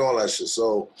Black and all that shit.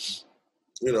 So,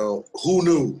 you know, who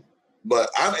knew?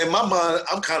 But in my mind,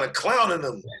 I'm kind of clowning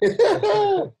him.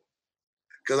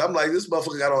 Because I'm like, this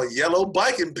motherfucker got on yellow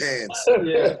biking pants.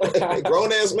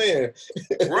 Grown-ass man.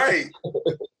 Right.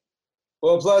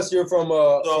 Well, plus you're from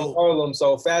Harlem,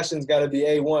 so fashion's got to be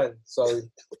A1. So of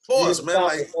course, man.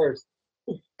 Like,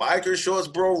 biker shorts,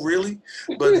 bro, really?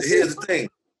 But here's the thing.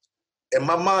 In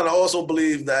my mind, I also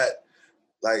believe that,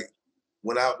 like,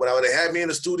 when they had me in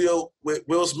the studio with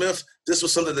Will Smith, this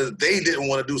was something that they didn't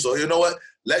want to do. So you know what?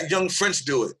 Let Young French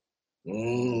do it.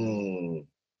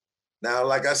 Now,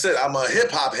 like I said, I'm a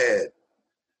hip-hop head.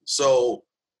 So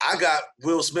I got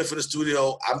Will Smith in the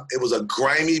studio. It was a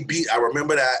grimy beat. I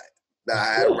remember that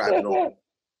I had rapping on.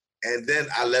 And then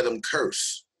I let him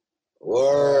curse.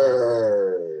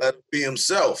 Word. Let him be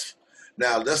himself.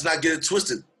 Now, let's not get it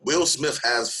twisted. Will Smith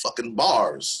has fucking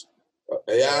bars.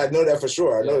 Yeah, I know that for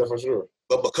sure.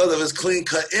 But because of his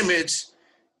clean-cut image,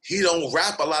 he don't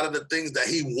rap a lot of the things that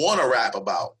he want to rap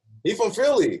about. He from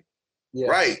Philly. Yeah.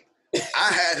 Right.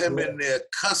 I had him in there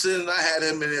cussing. I had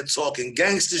him in there talking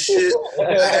gangster shit.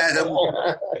 I had him,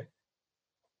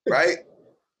 right?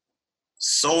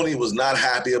 Sony was not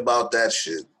happy about that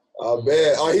shit. Oh,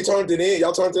 man. Oh, he turned it in?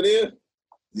 Y'all turned it in?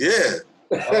 Yeah.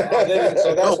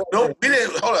 No, we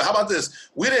didn't. Hold on. How about this?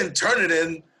 We didn't turn it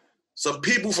in. Some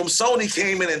people from Sony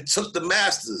came in and took the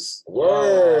masters.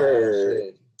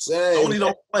 Word. Sony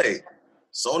don't play.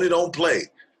 Sony don't play.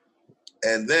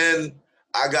 And then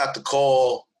I got the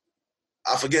call.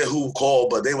 I forget who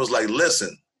called, but they was like,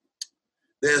 listen,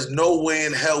 there's no way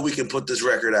in hell we can put this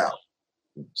record out.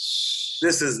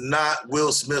 This is not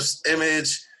Will Smith's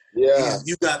image. Yeah.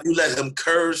 You let him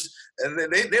curse. And then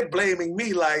they're blaming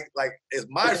me like it's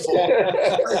my fault.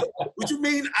 What you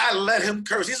mean I let him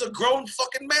curse? He's a grown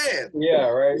fucking man. Yeah,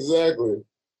 right. Exactly.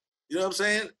 You know what I'm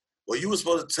saying? Well, you were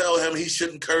supposed to tell him he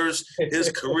shouldn't curse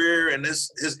his career and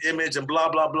his image and blah,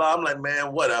 blah, blah. I'm like,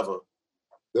 man, whatever.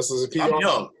 This is a PR. I'm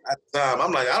young at the time.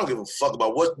 I'm like, I don't give a fuck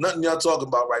about nothing y'all talking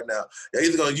about right now. You're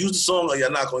either going to use the song or you're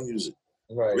not going to use it.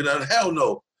 Right. We're not, hell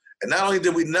no. And not only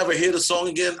did we never hear the song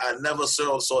again, I never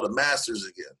saw the masters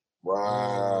again.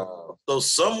 Wow. So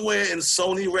somewhere in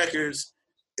Sony Records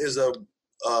is a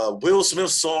Will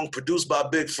Smith song produced by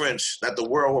Big French that the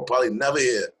world will probably never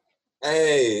hear.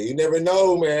 Hey, you never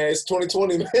know, man. It's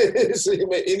 2020, man. So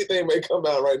anything may come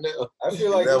out right now. I feel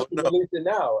like you should release it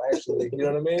now, actually. You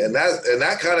know what I mean? And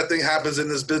that kind of thing happens in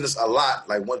this business a lot.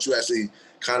 Like once you actually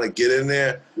kind of get in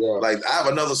there. Yeah. Like I have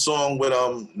another song with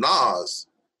Nas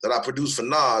that I produced for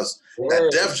Nas that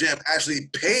Def Jam actually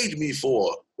paid me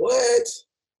for. What?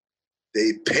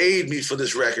 They paid me for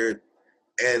this record,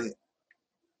 and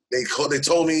they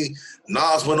told me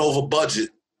Nas went over budget,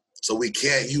 so we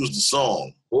can't use the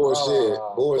song. Bullshit.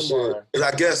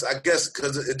 I guess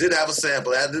because it did have a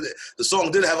sample. The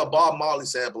song did have a Bob Marley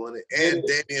sample in it, and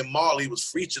Damian Marley was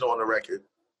featured on the record.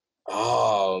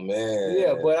 Oh man.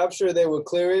 Yeah, but I'm sure they would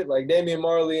clear it. Like Damian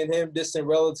Marley and him, Distant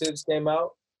Relatives came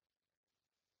out.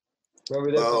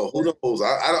 Remember that? Who knows?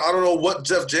 I don't know what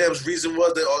Def Jam's reason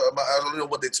was. I don't know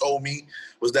what they told me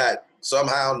was that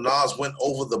somehow Nas went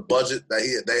over the budget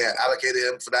that they had allocated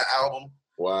him for that album.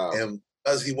 Wow. And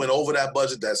because he went over that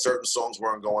budget that certain songs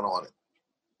weren't going on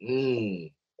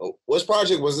it. What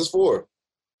project was this for?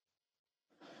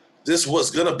 This was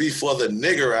gonna be for the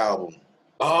Nigger album.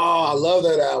 Oh, I love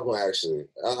that album, actually.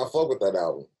 I fuck with that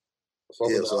album.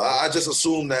 I just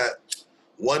assumed that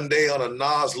one day on a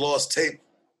Nas Lost tape.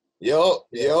 Yo,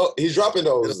 he's dropping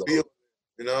those. You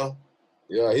know?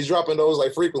 Yeah, he's dropping those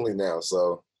like frequently now,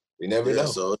 so we never know.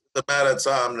 So it's a matter of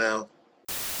time now.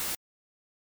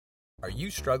 Are you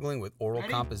struggling with oral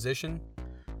composition?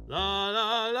 La,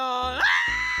 la, la, la.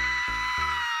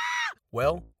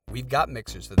 Well, we've got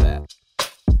mixers for that.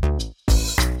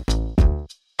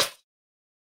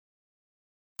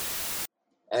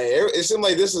 Hey, it seems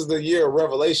like this is the year of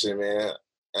revelation, man.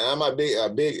 And I'm a big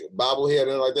bobblehead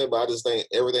and like that, but I just think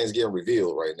everything's getting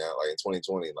revealed right now, like in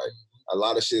 2020. Like a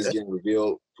lot of shit is getting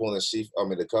revealed, pulling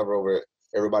the cover over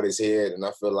everybody's head, and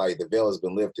I feel like the veil has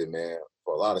been lifted, man,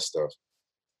 for a lot of stuff.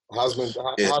 How's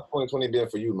 2020 been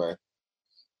for you, man?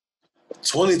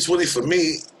 2020 for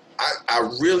me, I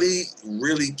really,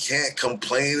 really can't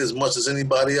complain as much as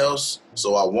anybody else,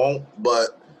 so I won't.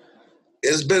 But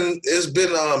it's been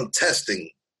testing.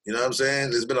 You know what I'm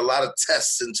saying? There's been a lot of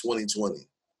tests in 2020.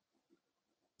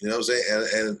 You know what I'm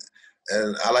saying?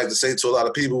 And I like to say to a lot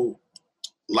of people,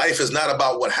 life is not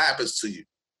about what happens to you.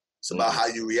 It's about how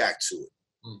you react to it.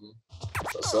 Mm-hmm.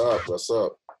 What's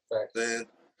up? Man.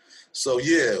 So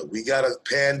yeah, we got a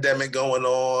pandemic going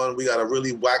on. We got a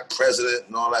really whack president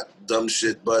and all that dumb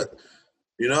shit. But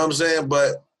you know what I'm saying?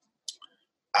 But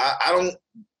I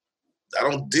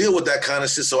don't deal with that kind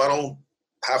of shit, so I don't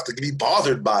have to be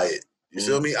bothered by it. You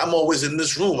feel me? I'm always in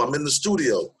this room. I'm in the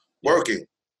studio working. Yep.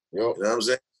 You know what I'm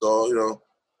saying? So, you know,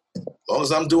 as long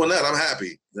as I'm doing that, I'm happy.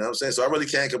 You know what I'm saying? So I really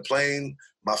can't complain.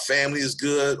 My family is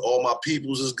good. All my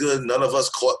peoples is good. None of us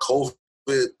caught COVID,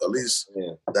 at least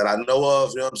that I know of.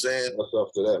 You know what I'm saying? What's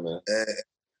up to that, man? And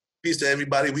peace to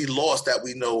everybody we lost that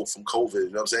we know from COVID. You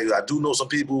know what I'm saying? I do know some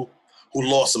people who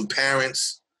lost some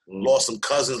parents, lost some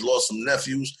cousins, lost some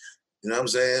nephews. You know what I'm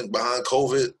saying? Behind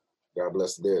COVID. God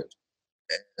bless the dead.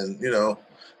 And, you know,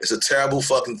 it's a terrible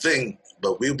fucking thing,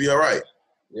 but we'll be all right.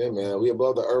 Yeah, man. We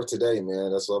above the earth today,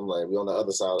 man. That's what I'm like. We on the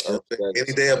other side of the earth today.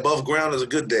 Any day above ground is a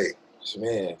good day.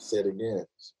 Man, say it again.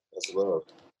 That's love.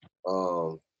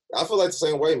 I feel like the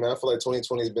same way, man. I feel like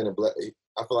 2020 has been I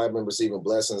feel like I've been receiving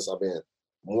blessings. I've been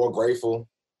more grateful,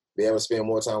 be able to spend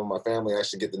more time with my family,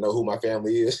 actually get to know who my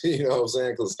family is, you know what I'm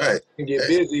saying? Because you can get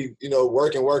busy, you know,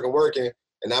 working,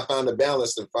 and I found the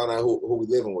balance to find out who we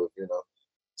living with, you know.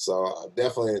 So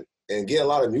definitely, and get a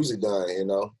lot of music done, you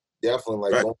know. Definitely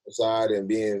like going outside and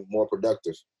being more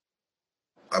productive.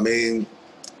 I mean,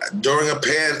 during a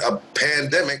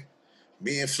pandemic,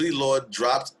 me and Flee Lord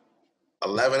dropped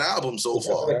 11 albums so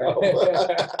far.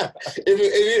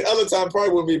 If other time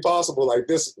probably wouldn't be possible like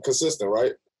this consistent,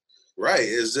 right? Right.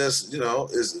 It's just, you know,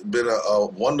 it's been a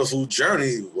wonderful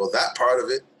journey. Well, that part of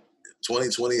it,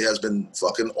 2020 has been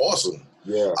fucking awesome.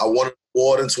 Yeah. I won an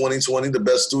award in 2020, the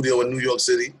best studio in New York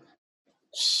City.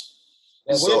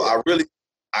 So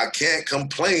I can't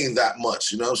complain that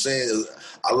much. You know what I'm saying?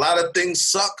 A lot of things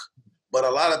suck, but a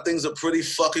lot of things are pretty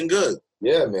fucking good.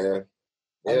 Yeah, man.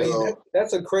 Yeah. I mean,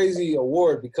 that's a crazy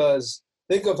award because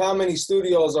think of how many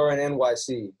studios are in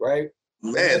NYC, right?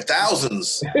 Man,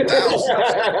 thousands.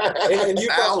 And you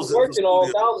probably worked in all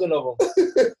 1,000 of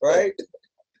them, right?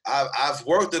 I've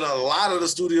worked in a lot of the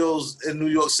studios in New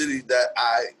York City that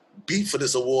I beat for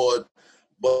this award,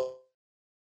 but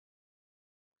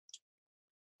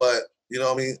you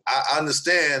know what I mean? I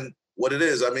understand what it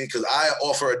is. I mean, because I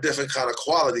offer a different kind of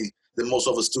quality than most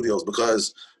other studios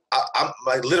because I'm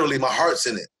like literally my heart's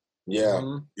in it. Yeah.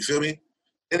 You feel me?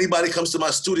 Anybody comes to my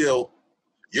studio,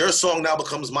 your song now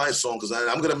becomes my song because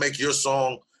I'm going to make your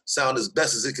song sound as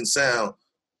best as it can sound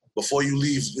before you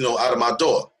leave, you know, out of my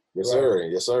door. Yes, sir.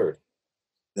 Yes, sir. You know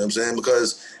what I'm saying?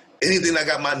 Because anything that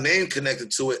got my name connected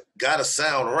to it got to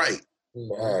sound right.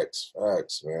 Facts,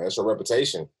 man. That's your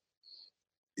reputation.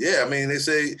 Yeah, I mean, they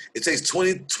say it takes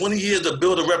 20 years to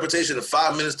build a reputation and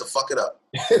 5 minutes to fuck it up.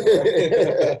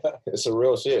 It's some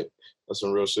real shit. That's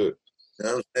some real shit. You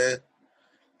know what I'm saying?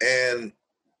 And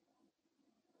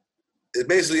it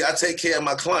basically, I take care of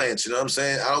my clients, you know what I'm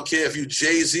saying? I don't care if you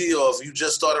Jay-Z or if you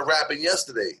just started rapping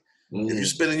yesterday. If you're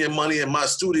spending your money in my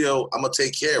studio, I'm going to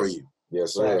take care of you.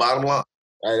 Yes, sir. Bottom line.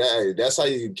 Hey, that's how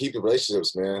you keep the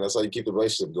relationships, man. That's how you keep the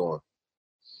relationship going.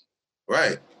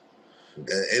 Right.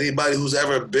 And anybody who's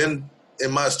ever been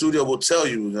in my studio will tell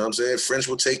you, you know what I'm saying? French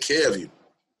will take care of you.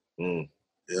 You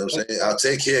know what I'm saying? I'll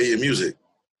take care of your music.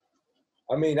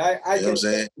 I mean, I can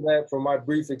say that from my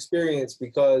brief experience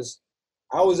because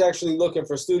I was actually looking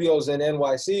for studios in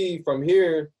NYC from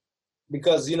here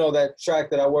because you know that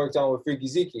track that I worked on with Freaky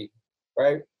Zeke,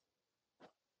 right?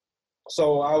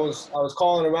 So I was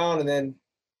calling around, and then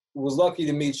was lucky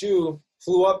to meet you.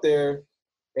 Flew up there,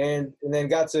 and then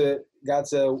got to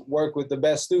work with the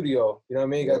best studio. You know what I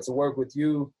mean? Got to work with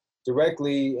you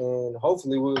directly, and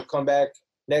hopefully we'll come back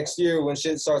next year when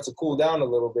shit starts to cool down a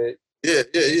little bit. Yeah.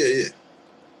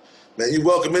 Man, you're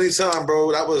welcome anytime,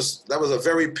 bro. That was a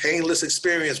very painless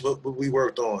experience what we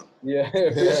worked on. Yeah,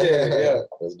 appreciate it. Yeah,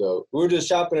 that's dope. We were just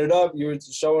chopping it up. You were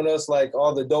showing us like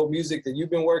all the dope music that you've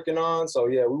been working on. So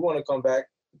yeah, we want to come back.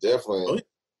 Definitely. Oh, yeah.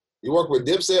 You work with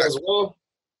Dipset as well?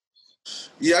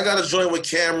 Yeah, I got a joint with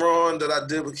Cameron that I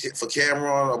did for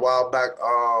Cameron a while back.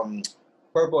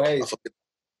 Purple Haze. So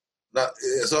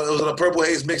it was on a Purple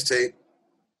Haze mixtape.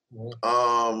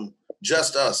 Mm-hmm.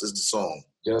 Just Us is the song.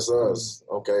 Just Us.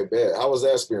 Okay, bet. How was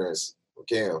that experience with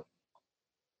Cam?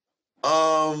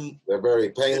 That very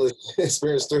painless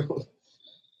experience too.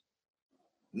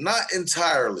 Not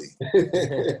entirely.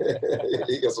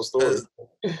 He got some stories.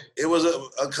 It was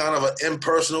a kind of an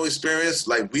impersonal experience.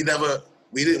 Like we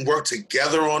didn't work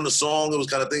together on the song. It was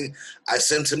kind of thing. I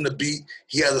sent him the beat.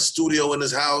 He has a studio in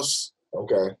his house.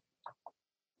 Okay.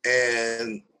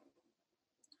 And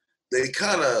they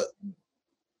kind of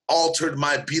altered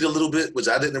my beat a little bit, which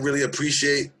I didn't really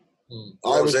appreciate. You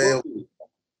know what I'm saying?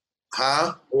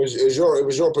 Huh? It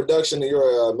was your production and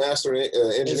your master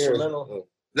engineer.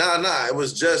 Nah. It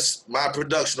was just my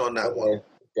production on that one.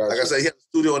 Gotcha. Like I said, he had a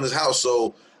studio in his house,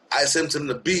 so I sent him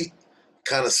the beat,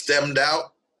 kind of stemmed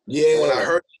out. Yeah. When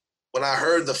I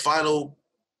heard the final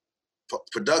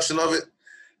production of it,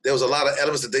 there was a lot of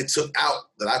elements that they took out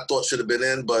that I thought should have been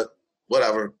in, but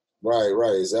whatever.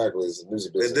 Right, exactly. It's a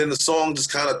music business. And then the song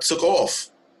just kind of took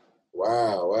off.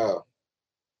 Wow.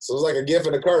 So it's like a gift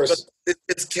and a curse.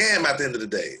 It's Cam at the end of the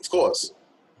day, of course.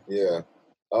 Yeah.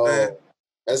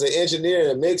 As an engineer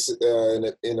and a mix, and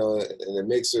a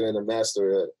mixer and a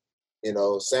master,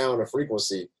 sound and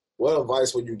frequency, what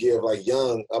advice would you give like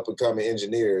young up and coming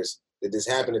engineers that just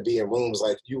happen to be in rooms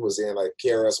like you was in, like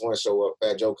KRS-One show up,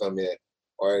 Fat Joe come in,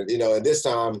 or at this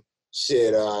time,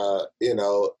 shit,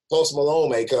 Post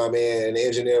Malone may come in and the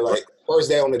engineer like first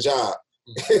day on the job.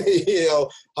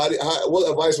 What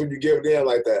advice would you give them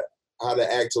like that? How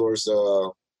to act towards as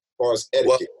far as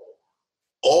etiquette?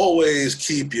 Well, always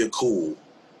keep your cool.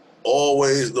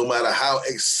 Always, no matter how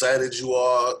excited you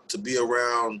are to be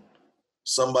around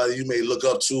somebody you may look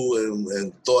up to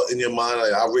and thought in your mind,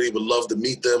 like, I really would love to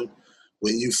meet them.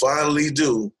 When you finally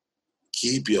do,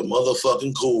 keep your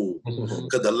motherfucking cool.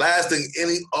 Because the last thing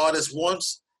any artist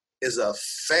wants is a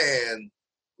fan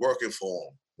working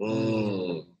for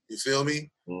them. You feel me?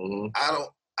 Mm-hmm. I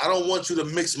don't want you to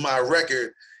mix my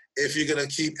record if you're gonna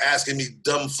keep asking me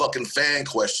dumb fucking fan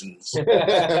questions.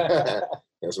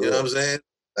 That's you know what I'm saying?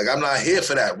 Like, I'm not here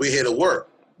for that. We're here to work.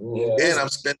 Yeah. And I'm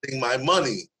spending my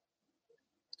money.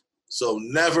 So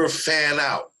never fan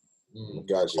out.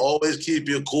 Gotcha. Always keep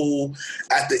your cool.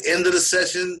 At the end of the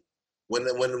session, when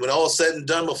all's said and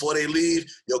done, before they leave,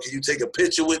 yo, can you take a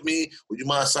picture with me? Would you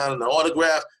mind signing an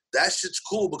autograph? That shit's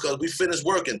cool because we finished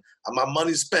working. My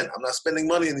money's spent. I'm not spending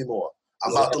money anymore.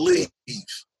 I'm about to leave.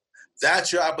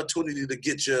 That's your opportunity to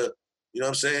get your, you know what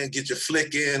I'm saying, get your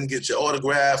flick in, get your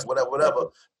autograph,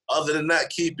 whatever. Other than that,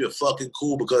 keep your fucking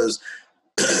cool because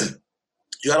you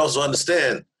gotta also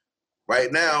understand,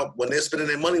 right now, when they're spending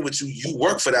their money with you, you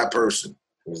work for that person.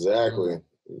 Exactly.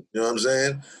 You know what I'm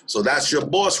saying? So that's your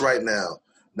boss right now.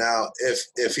 Now,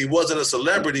 if he wasn't a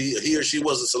celebrity, he or she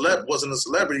wasn't a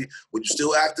celebrity, would you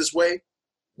still act this way?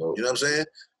 Nope. You know what I'm saying?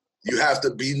 You have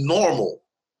to be normal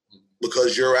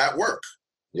because you're at work.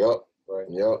 Yep. Right.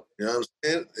 Yep. You know what I'm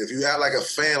saying? If you act like a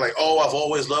fan, like, oh, I've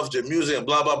always loved your music and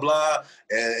blah, blah, blah,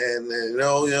 and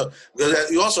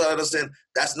because you also understand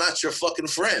that's not your fucking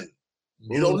friend.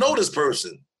 You don't know this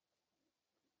person.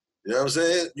 You know what I'm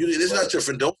saying? It's not your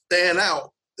friend. Don't stand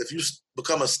out. If you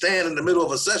become a stand in the middle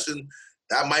of a session,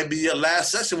 that might be your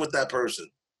last session with that person.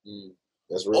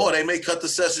 That's real. Or they may cut the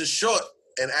session short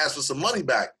and ask for some money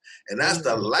back. And that's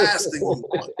the last thing you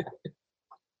want.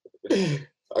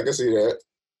 I can see that.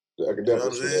 I can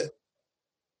definitely see that.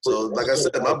 So, like I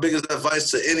said, my biggest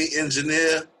advice to any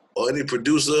engineer or any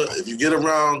producer, if you get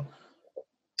around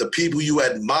the people you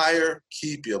admire,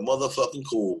 keep your motherfucking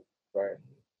cool. Right.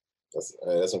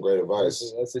 That's some great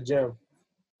advice. That's a gem.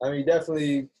 I mean,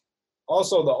 definitely.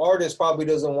 Also, the artist probably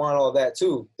doesn't want all that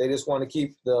too. They just want to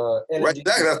keep the energy.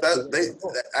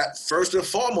 Right. First and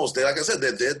foremost, like I said,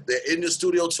 they're in the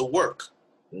studio to work.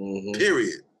 Mm-hmm.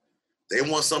 Period. They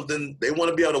want something. They want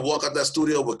to be able to walk out that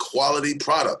studio with quality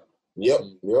product. Yep.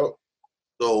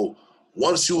 So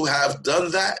once you have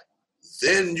done that,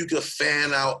 then you can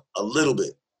fan out a little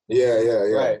bit. Yeah.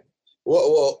 Right.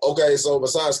 Well, okay. So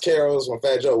besides Carol's, when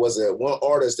Fat Joe, was it one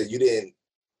artist that you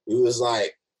was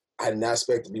like, I did not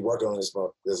expect to be working on this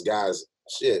guy's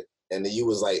shit, and then you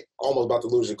was like almost about to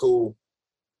lose your cool,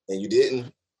 and you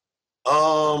didn't?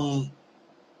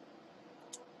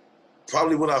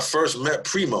 Probably when I first met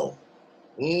Primo.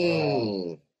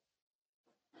 Mm.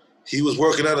 He was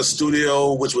working at a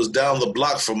studio which was down the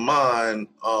block from mine,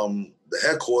 the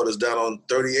headquarters down on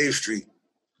 38th Street.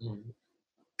 Mm-hmm.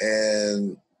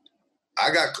 And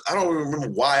I don't even remember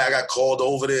why I got called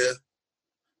over there,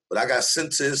 but I got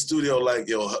sent to his studio like,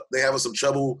 yo, they having some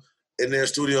trouble in their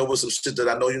studio with some shit that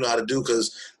I know you know how to do,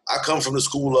 because I come from the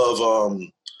school of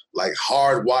like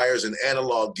hard wires and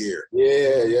analog gear.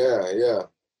 Yeah.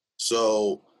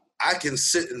 So I can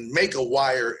sit and make a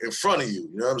wire in front of you.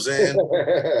 You know what I'm saying?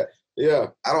 Yeah.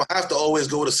 I don't have to always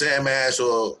go to Sam Ash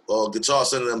or Guitar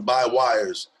Center and buy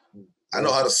wires. I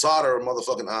know how to solder a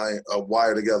motherfucking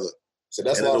wire together. So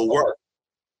that's and it'll work.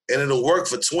 And it'll work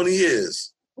for 20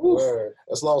 years. Word.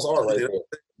 That's lost art right there.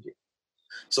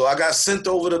 So I got sent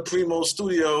over to Primo's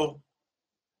studio,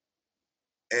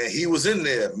 and he was in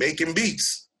there making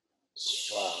beats.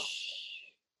 Wow.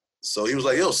 So he was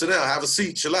like, yo, sit down, have a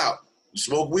seat, chill out. You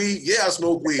smoke weed? Yeah, I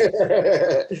smoke weed.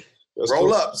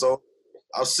 Roll up. So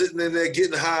I was sitting in there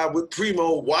getting high with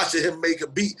Primo, watching him make a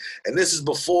beat. And this is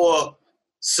before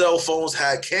cell phones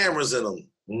had cameras in them.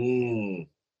 Mm.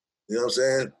 You know what I'm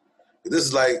saying? This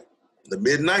is like the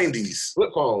mid-90s.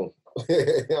 Flip phone.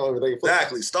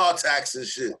 Exactly. StarTax and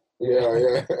shit.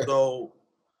 Yeah.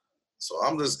 So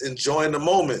I'm just enjoying the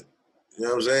moment. You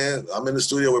know what I'm saying? I'm in the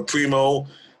studio with Primo,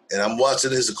 and I'm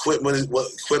watching his equipment, what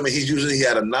equipment he's using. He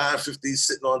had a 950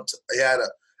 sitting on, he had a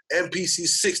MPC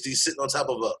 60 sitting on top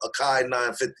of a Kai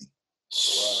 950.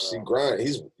 Wow. He grind.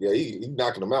 He's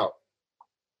knocking them out.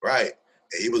 Right.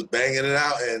 And he was banging it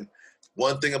out. And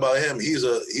one thing about him, he's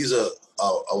a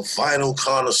vinyl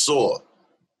connoisseur.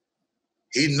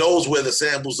 He knows where the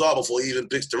samples are before he even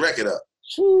picks the record up.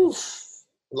 Whew.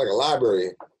 Like a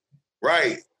library.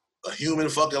 Right. A human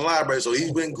fucking library. So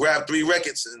he went and grabbed 3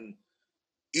 records, and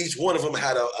each one of them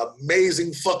had an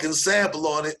amazing fucking sample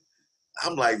on it.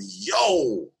 I'm like,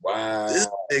 yo, wow, this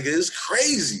nigga is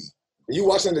crazy. You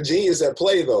watching the genius at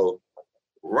play, though.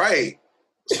 Right.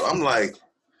 So I'm like,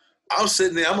 I'm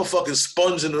sitting there, I'm a fucking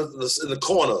sponge in the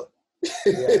corner.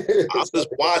 Yeah. I'm just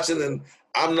watching, and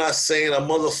I'm not saying a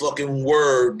motherfucking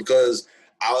word, because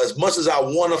as much as I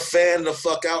want to fan the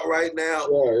fuck out right now,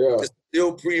 it's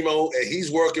still Primo, and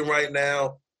he's working right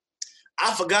now.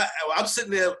 I forgot, I'm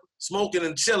sitting there smoking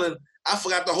and chilling. I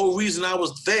forgot the whole reason I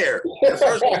was there.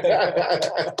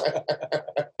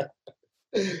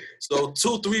 So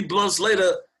 2-3 blunts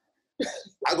later,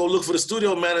 I go look for the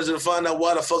studio manager to find out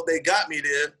why the fuck they got me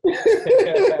there. You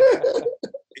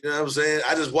know what I'm saying?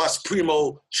 I just watched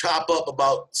Primo chop up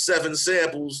about 7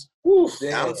 samples.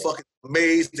 And I'm fucking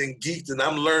amazed and geeked, and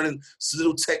I'm learning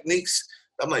little techniques.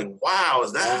 I'm like, wow,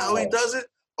 is that how he does it?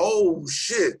 Oh,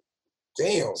 shit.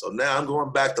 Damn. So now I'm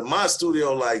going back to my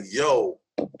studio like, yo,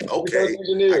 okay,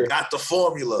 I got the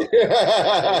formula.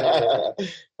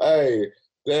 Hey,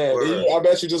 damn, I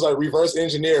bet you just like reverse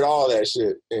engineered all that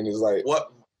shit. And it's like,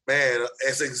 what, man,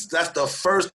 that's the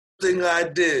first thing I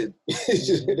did.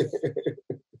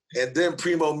 And then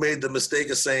Primo made the mistake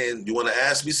of saying, you want to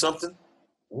ask me something?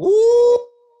 Woo!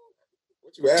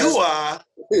 What you ask? Do I?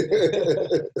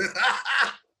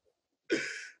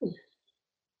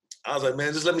 I was like,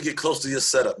 man, just let me get close to your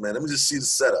setup, man. Let me just see the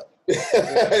setup.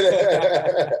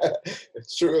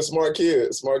 It's true, a smart kid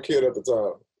at the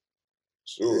time.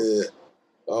 Sure. Yeah.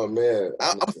 Oh, man.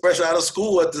 I'm fresh out of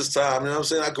school at this time, you know what I'm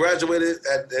saying? I graduated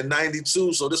at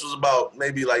 92, so this was about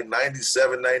maybe like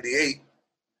 97, 98.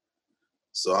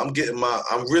 So I'm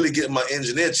really getting my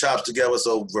engineer chops together,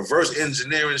 so reverse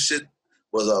engineering shit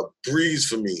was a breeze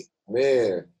for me.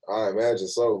 Man, I imagine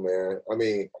so, man. I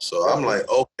mean. So I'm like,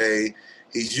 okay,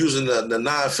 he's using the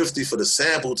 950 for the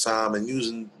sample time and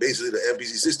using basically the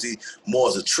MPC 60 more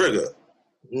as a trigger.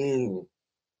 I'm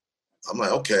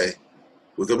like, okay.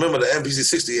 Because remember, the MPC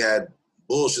 60 had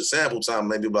bullshit sample time,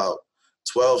 maybe about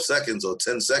 12 seconds or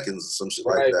 10 seconds or some shit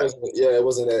like that. It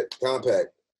wasn't that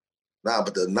compact. Nah,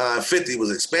 but the 950 was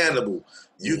expandable.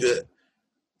 You could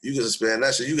expand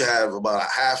that shit. You could have about a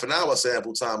half an hour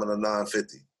sample time in a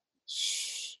 950.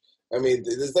 I mean,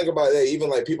 just think about that. Even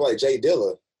like people like Jay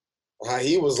Dilla, how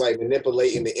he was like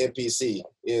manipulating the MPC.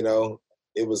 You know,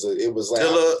 it was like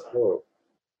Dilla.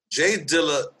 Jay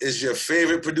Dilla is your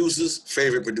favorite producer's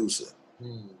favorite producer.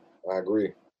 I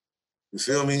agree. You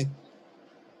feel me?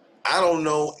 I don't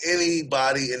know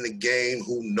anybody in the game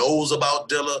who knows about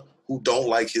Dilla who don't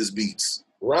like his beats.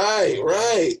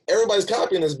 Right. Everybody's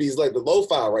copying this beat. It's like the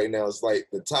lo-fi right now. It's like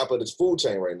the top of this food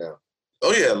chain right now.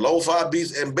 Oh yeah, lo-fi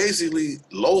beats, and basically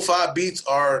lo-fi beats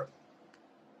are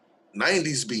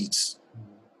 90s beats.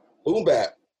 Boom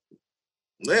bap.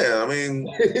 Yeah, I mean,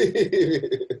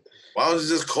 why don't you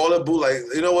just call it boot? Like,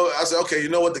 you know what? I said, okay, you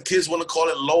know what? The kids want to call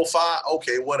it lo-fi.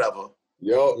 Okay, whatever.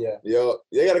 Yup.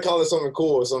 They got to call it something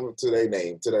cool or something to their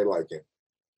name, to their liking.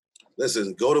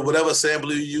 Listen, go to whatever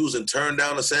sample you use and turn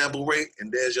down the sample rate,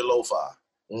 and there's your lo-fi.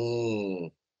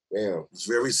 Damn. It's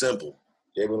very simple.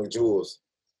 Gave them the jewels.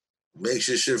 Makes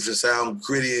your shit sound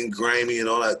gritty and grimy and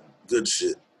all that good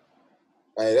shit.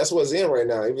 Hey, that's what's in right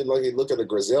now. Even like you look at the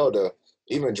Griselda,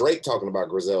 even Drake talking about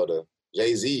Griselda.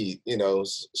 Jay-Z, you know,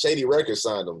 Shady Records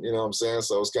signed them, you know what I'm saying?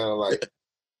 So it's kind of like,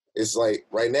 it's like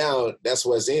right now, that's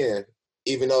what's in.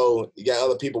 Even though you got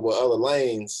other people with other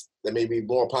lanes that may be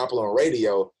more popular on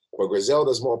radio, but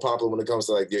Griselda's more popular when it comes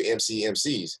to like your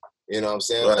MCs. You know what I'm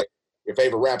saying? Right. Like your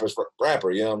favorite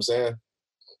rapper, you know what I'm saying?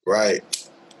 Right.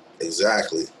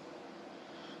 Exactly.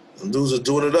 Them dudes are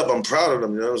doing it up. I'm proud of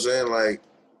them, you know what I'm saying? Like,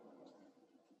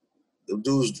 the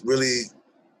dudes really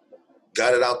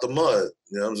got it out the mud,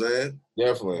 you know what I'm saying?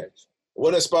 Definitely.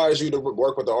 What inspires you to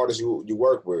work with the artists you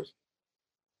work with?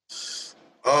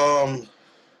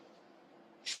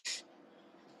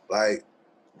 Like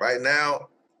right now,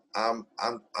 I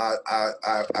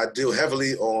deal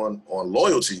heavily on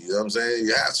loyalty. You know what I'm saying?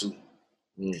 You have to.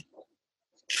 You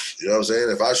know what I'm saying?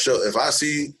 If I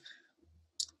see,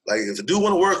 like, if a dude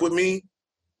want to work with me,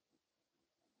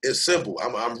 it's simple.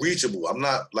 I'm reachable. I'm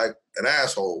not like an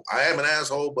asshole. I am an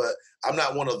asshole, but I'm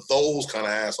not one of those kind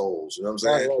of assholes. You know what I'm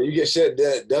saying? Right, you get shit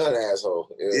done, asshole.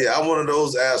 Yeah, I'm one of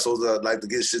those assholes that like to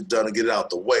get shit done and get it out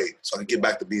the way so I can get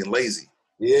back to being lazy.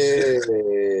 Yeah.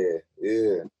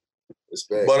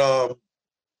 Respect. But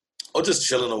or just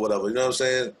chilling or whatever. You know what I'm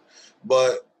saying?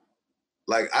 But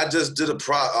like I just did a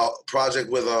project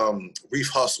with Reef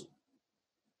Hustle.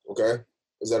 Okay.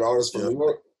 Is that artist from New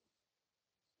York?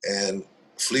 And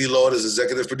Flee Lord is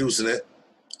executive producing it,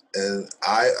 and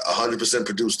I 100%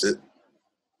 produced it.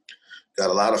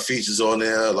 Got a lot of features on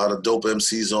there, a lot of dope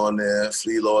MCs on there.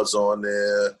 Flee Lord's on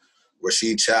there,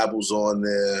 Rashid Chabel's on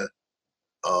there,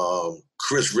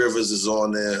 Chris Rivers is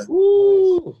on there.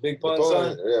 Woo! Big Pun,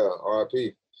 son. Yeah,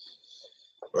 R.I.P.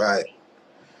 Right.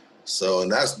 So,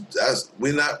 and that's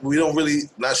we don't really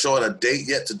not showing a date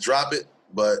yet to drop it,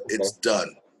 but it's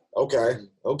done. Okay.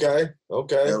 You know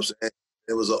what I'm saying?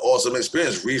 It was an awesome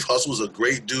experience. Reef Hustle's a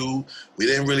great dude. We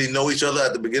didn't really know each other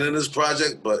at the beginning of this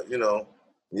project, but, you know.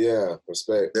 Yeah,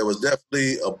 respect. There was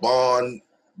definitely a bond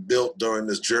built during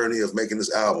this journey of making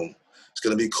this album. It's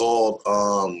going to be called,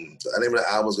 the name of the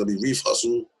album is going to be Reef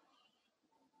Hustle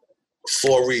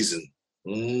For a Reason.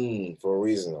 For a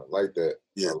reason. I like that.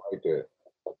 Yeah. I like that.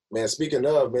 Man, speaking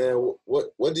of, man,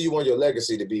 what do you want your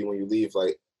legacy to be when you leave,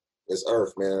 like, this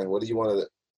earth, man? What do you want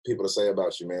people to say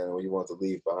about you, man? What do you want to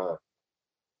leave behind?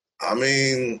 I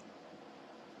mean,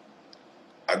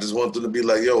 I just want them to be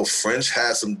like, yo, French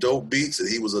had some dope beats and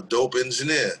he was a dope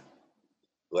engineer.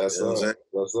 Bless up.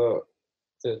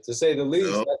 To say the least,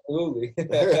 absolutely.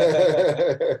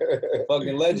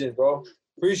 Fucking legend, bro.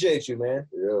 Appreciate you, man.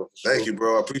 Yeah. Thank you,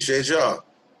 bro. I appreciate y'all.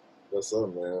 What's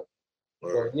up, man?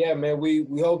 So, yeah, man. We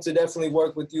hope to definitely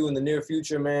work with you in the near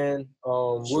future, man.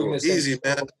 We're gonna easy,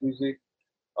 man. Music.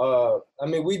 I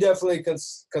mean, we definitely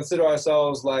consider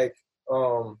ourselves like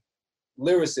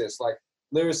lyricists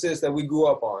that we grew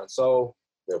up on. So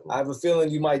definitely. I have a feeling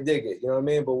you might dig it. You know what I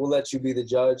mean? But we'll let you be the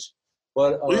judge.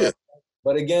 But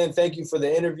But again, thank you for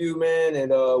the interview, man,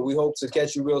 and we hope to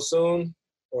catch you real soon.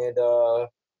 And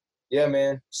yeah,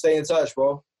 man, stay in touch,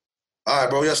 bro. All right,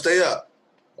 bro. Y'all stay up.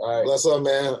 All right. Bless up,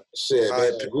 man. Shit, all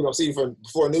man. Right. We're going to see you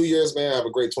before New Year's, man. Have a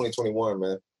great 2021,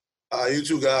 man. All right, you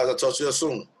too, guys. I'll talk to you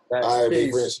soon. Thanks. All right, Peace.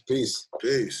 Big Rich. Peace.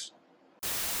 Peace.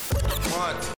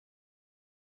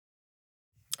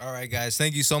 All right, guys.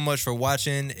 Thank you so much for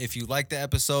watching. If you liked the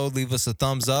episode, leave us a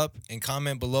thumbs up and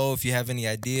comment below if you have any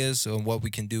ideas on what we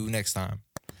can do next time.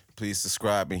 Please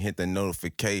subscribe and hit the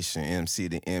notification.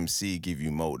 MC2MC give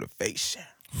you motivation.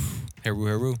 Heru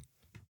Heru.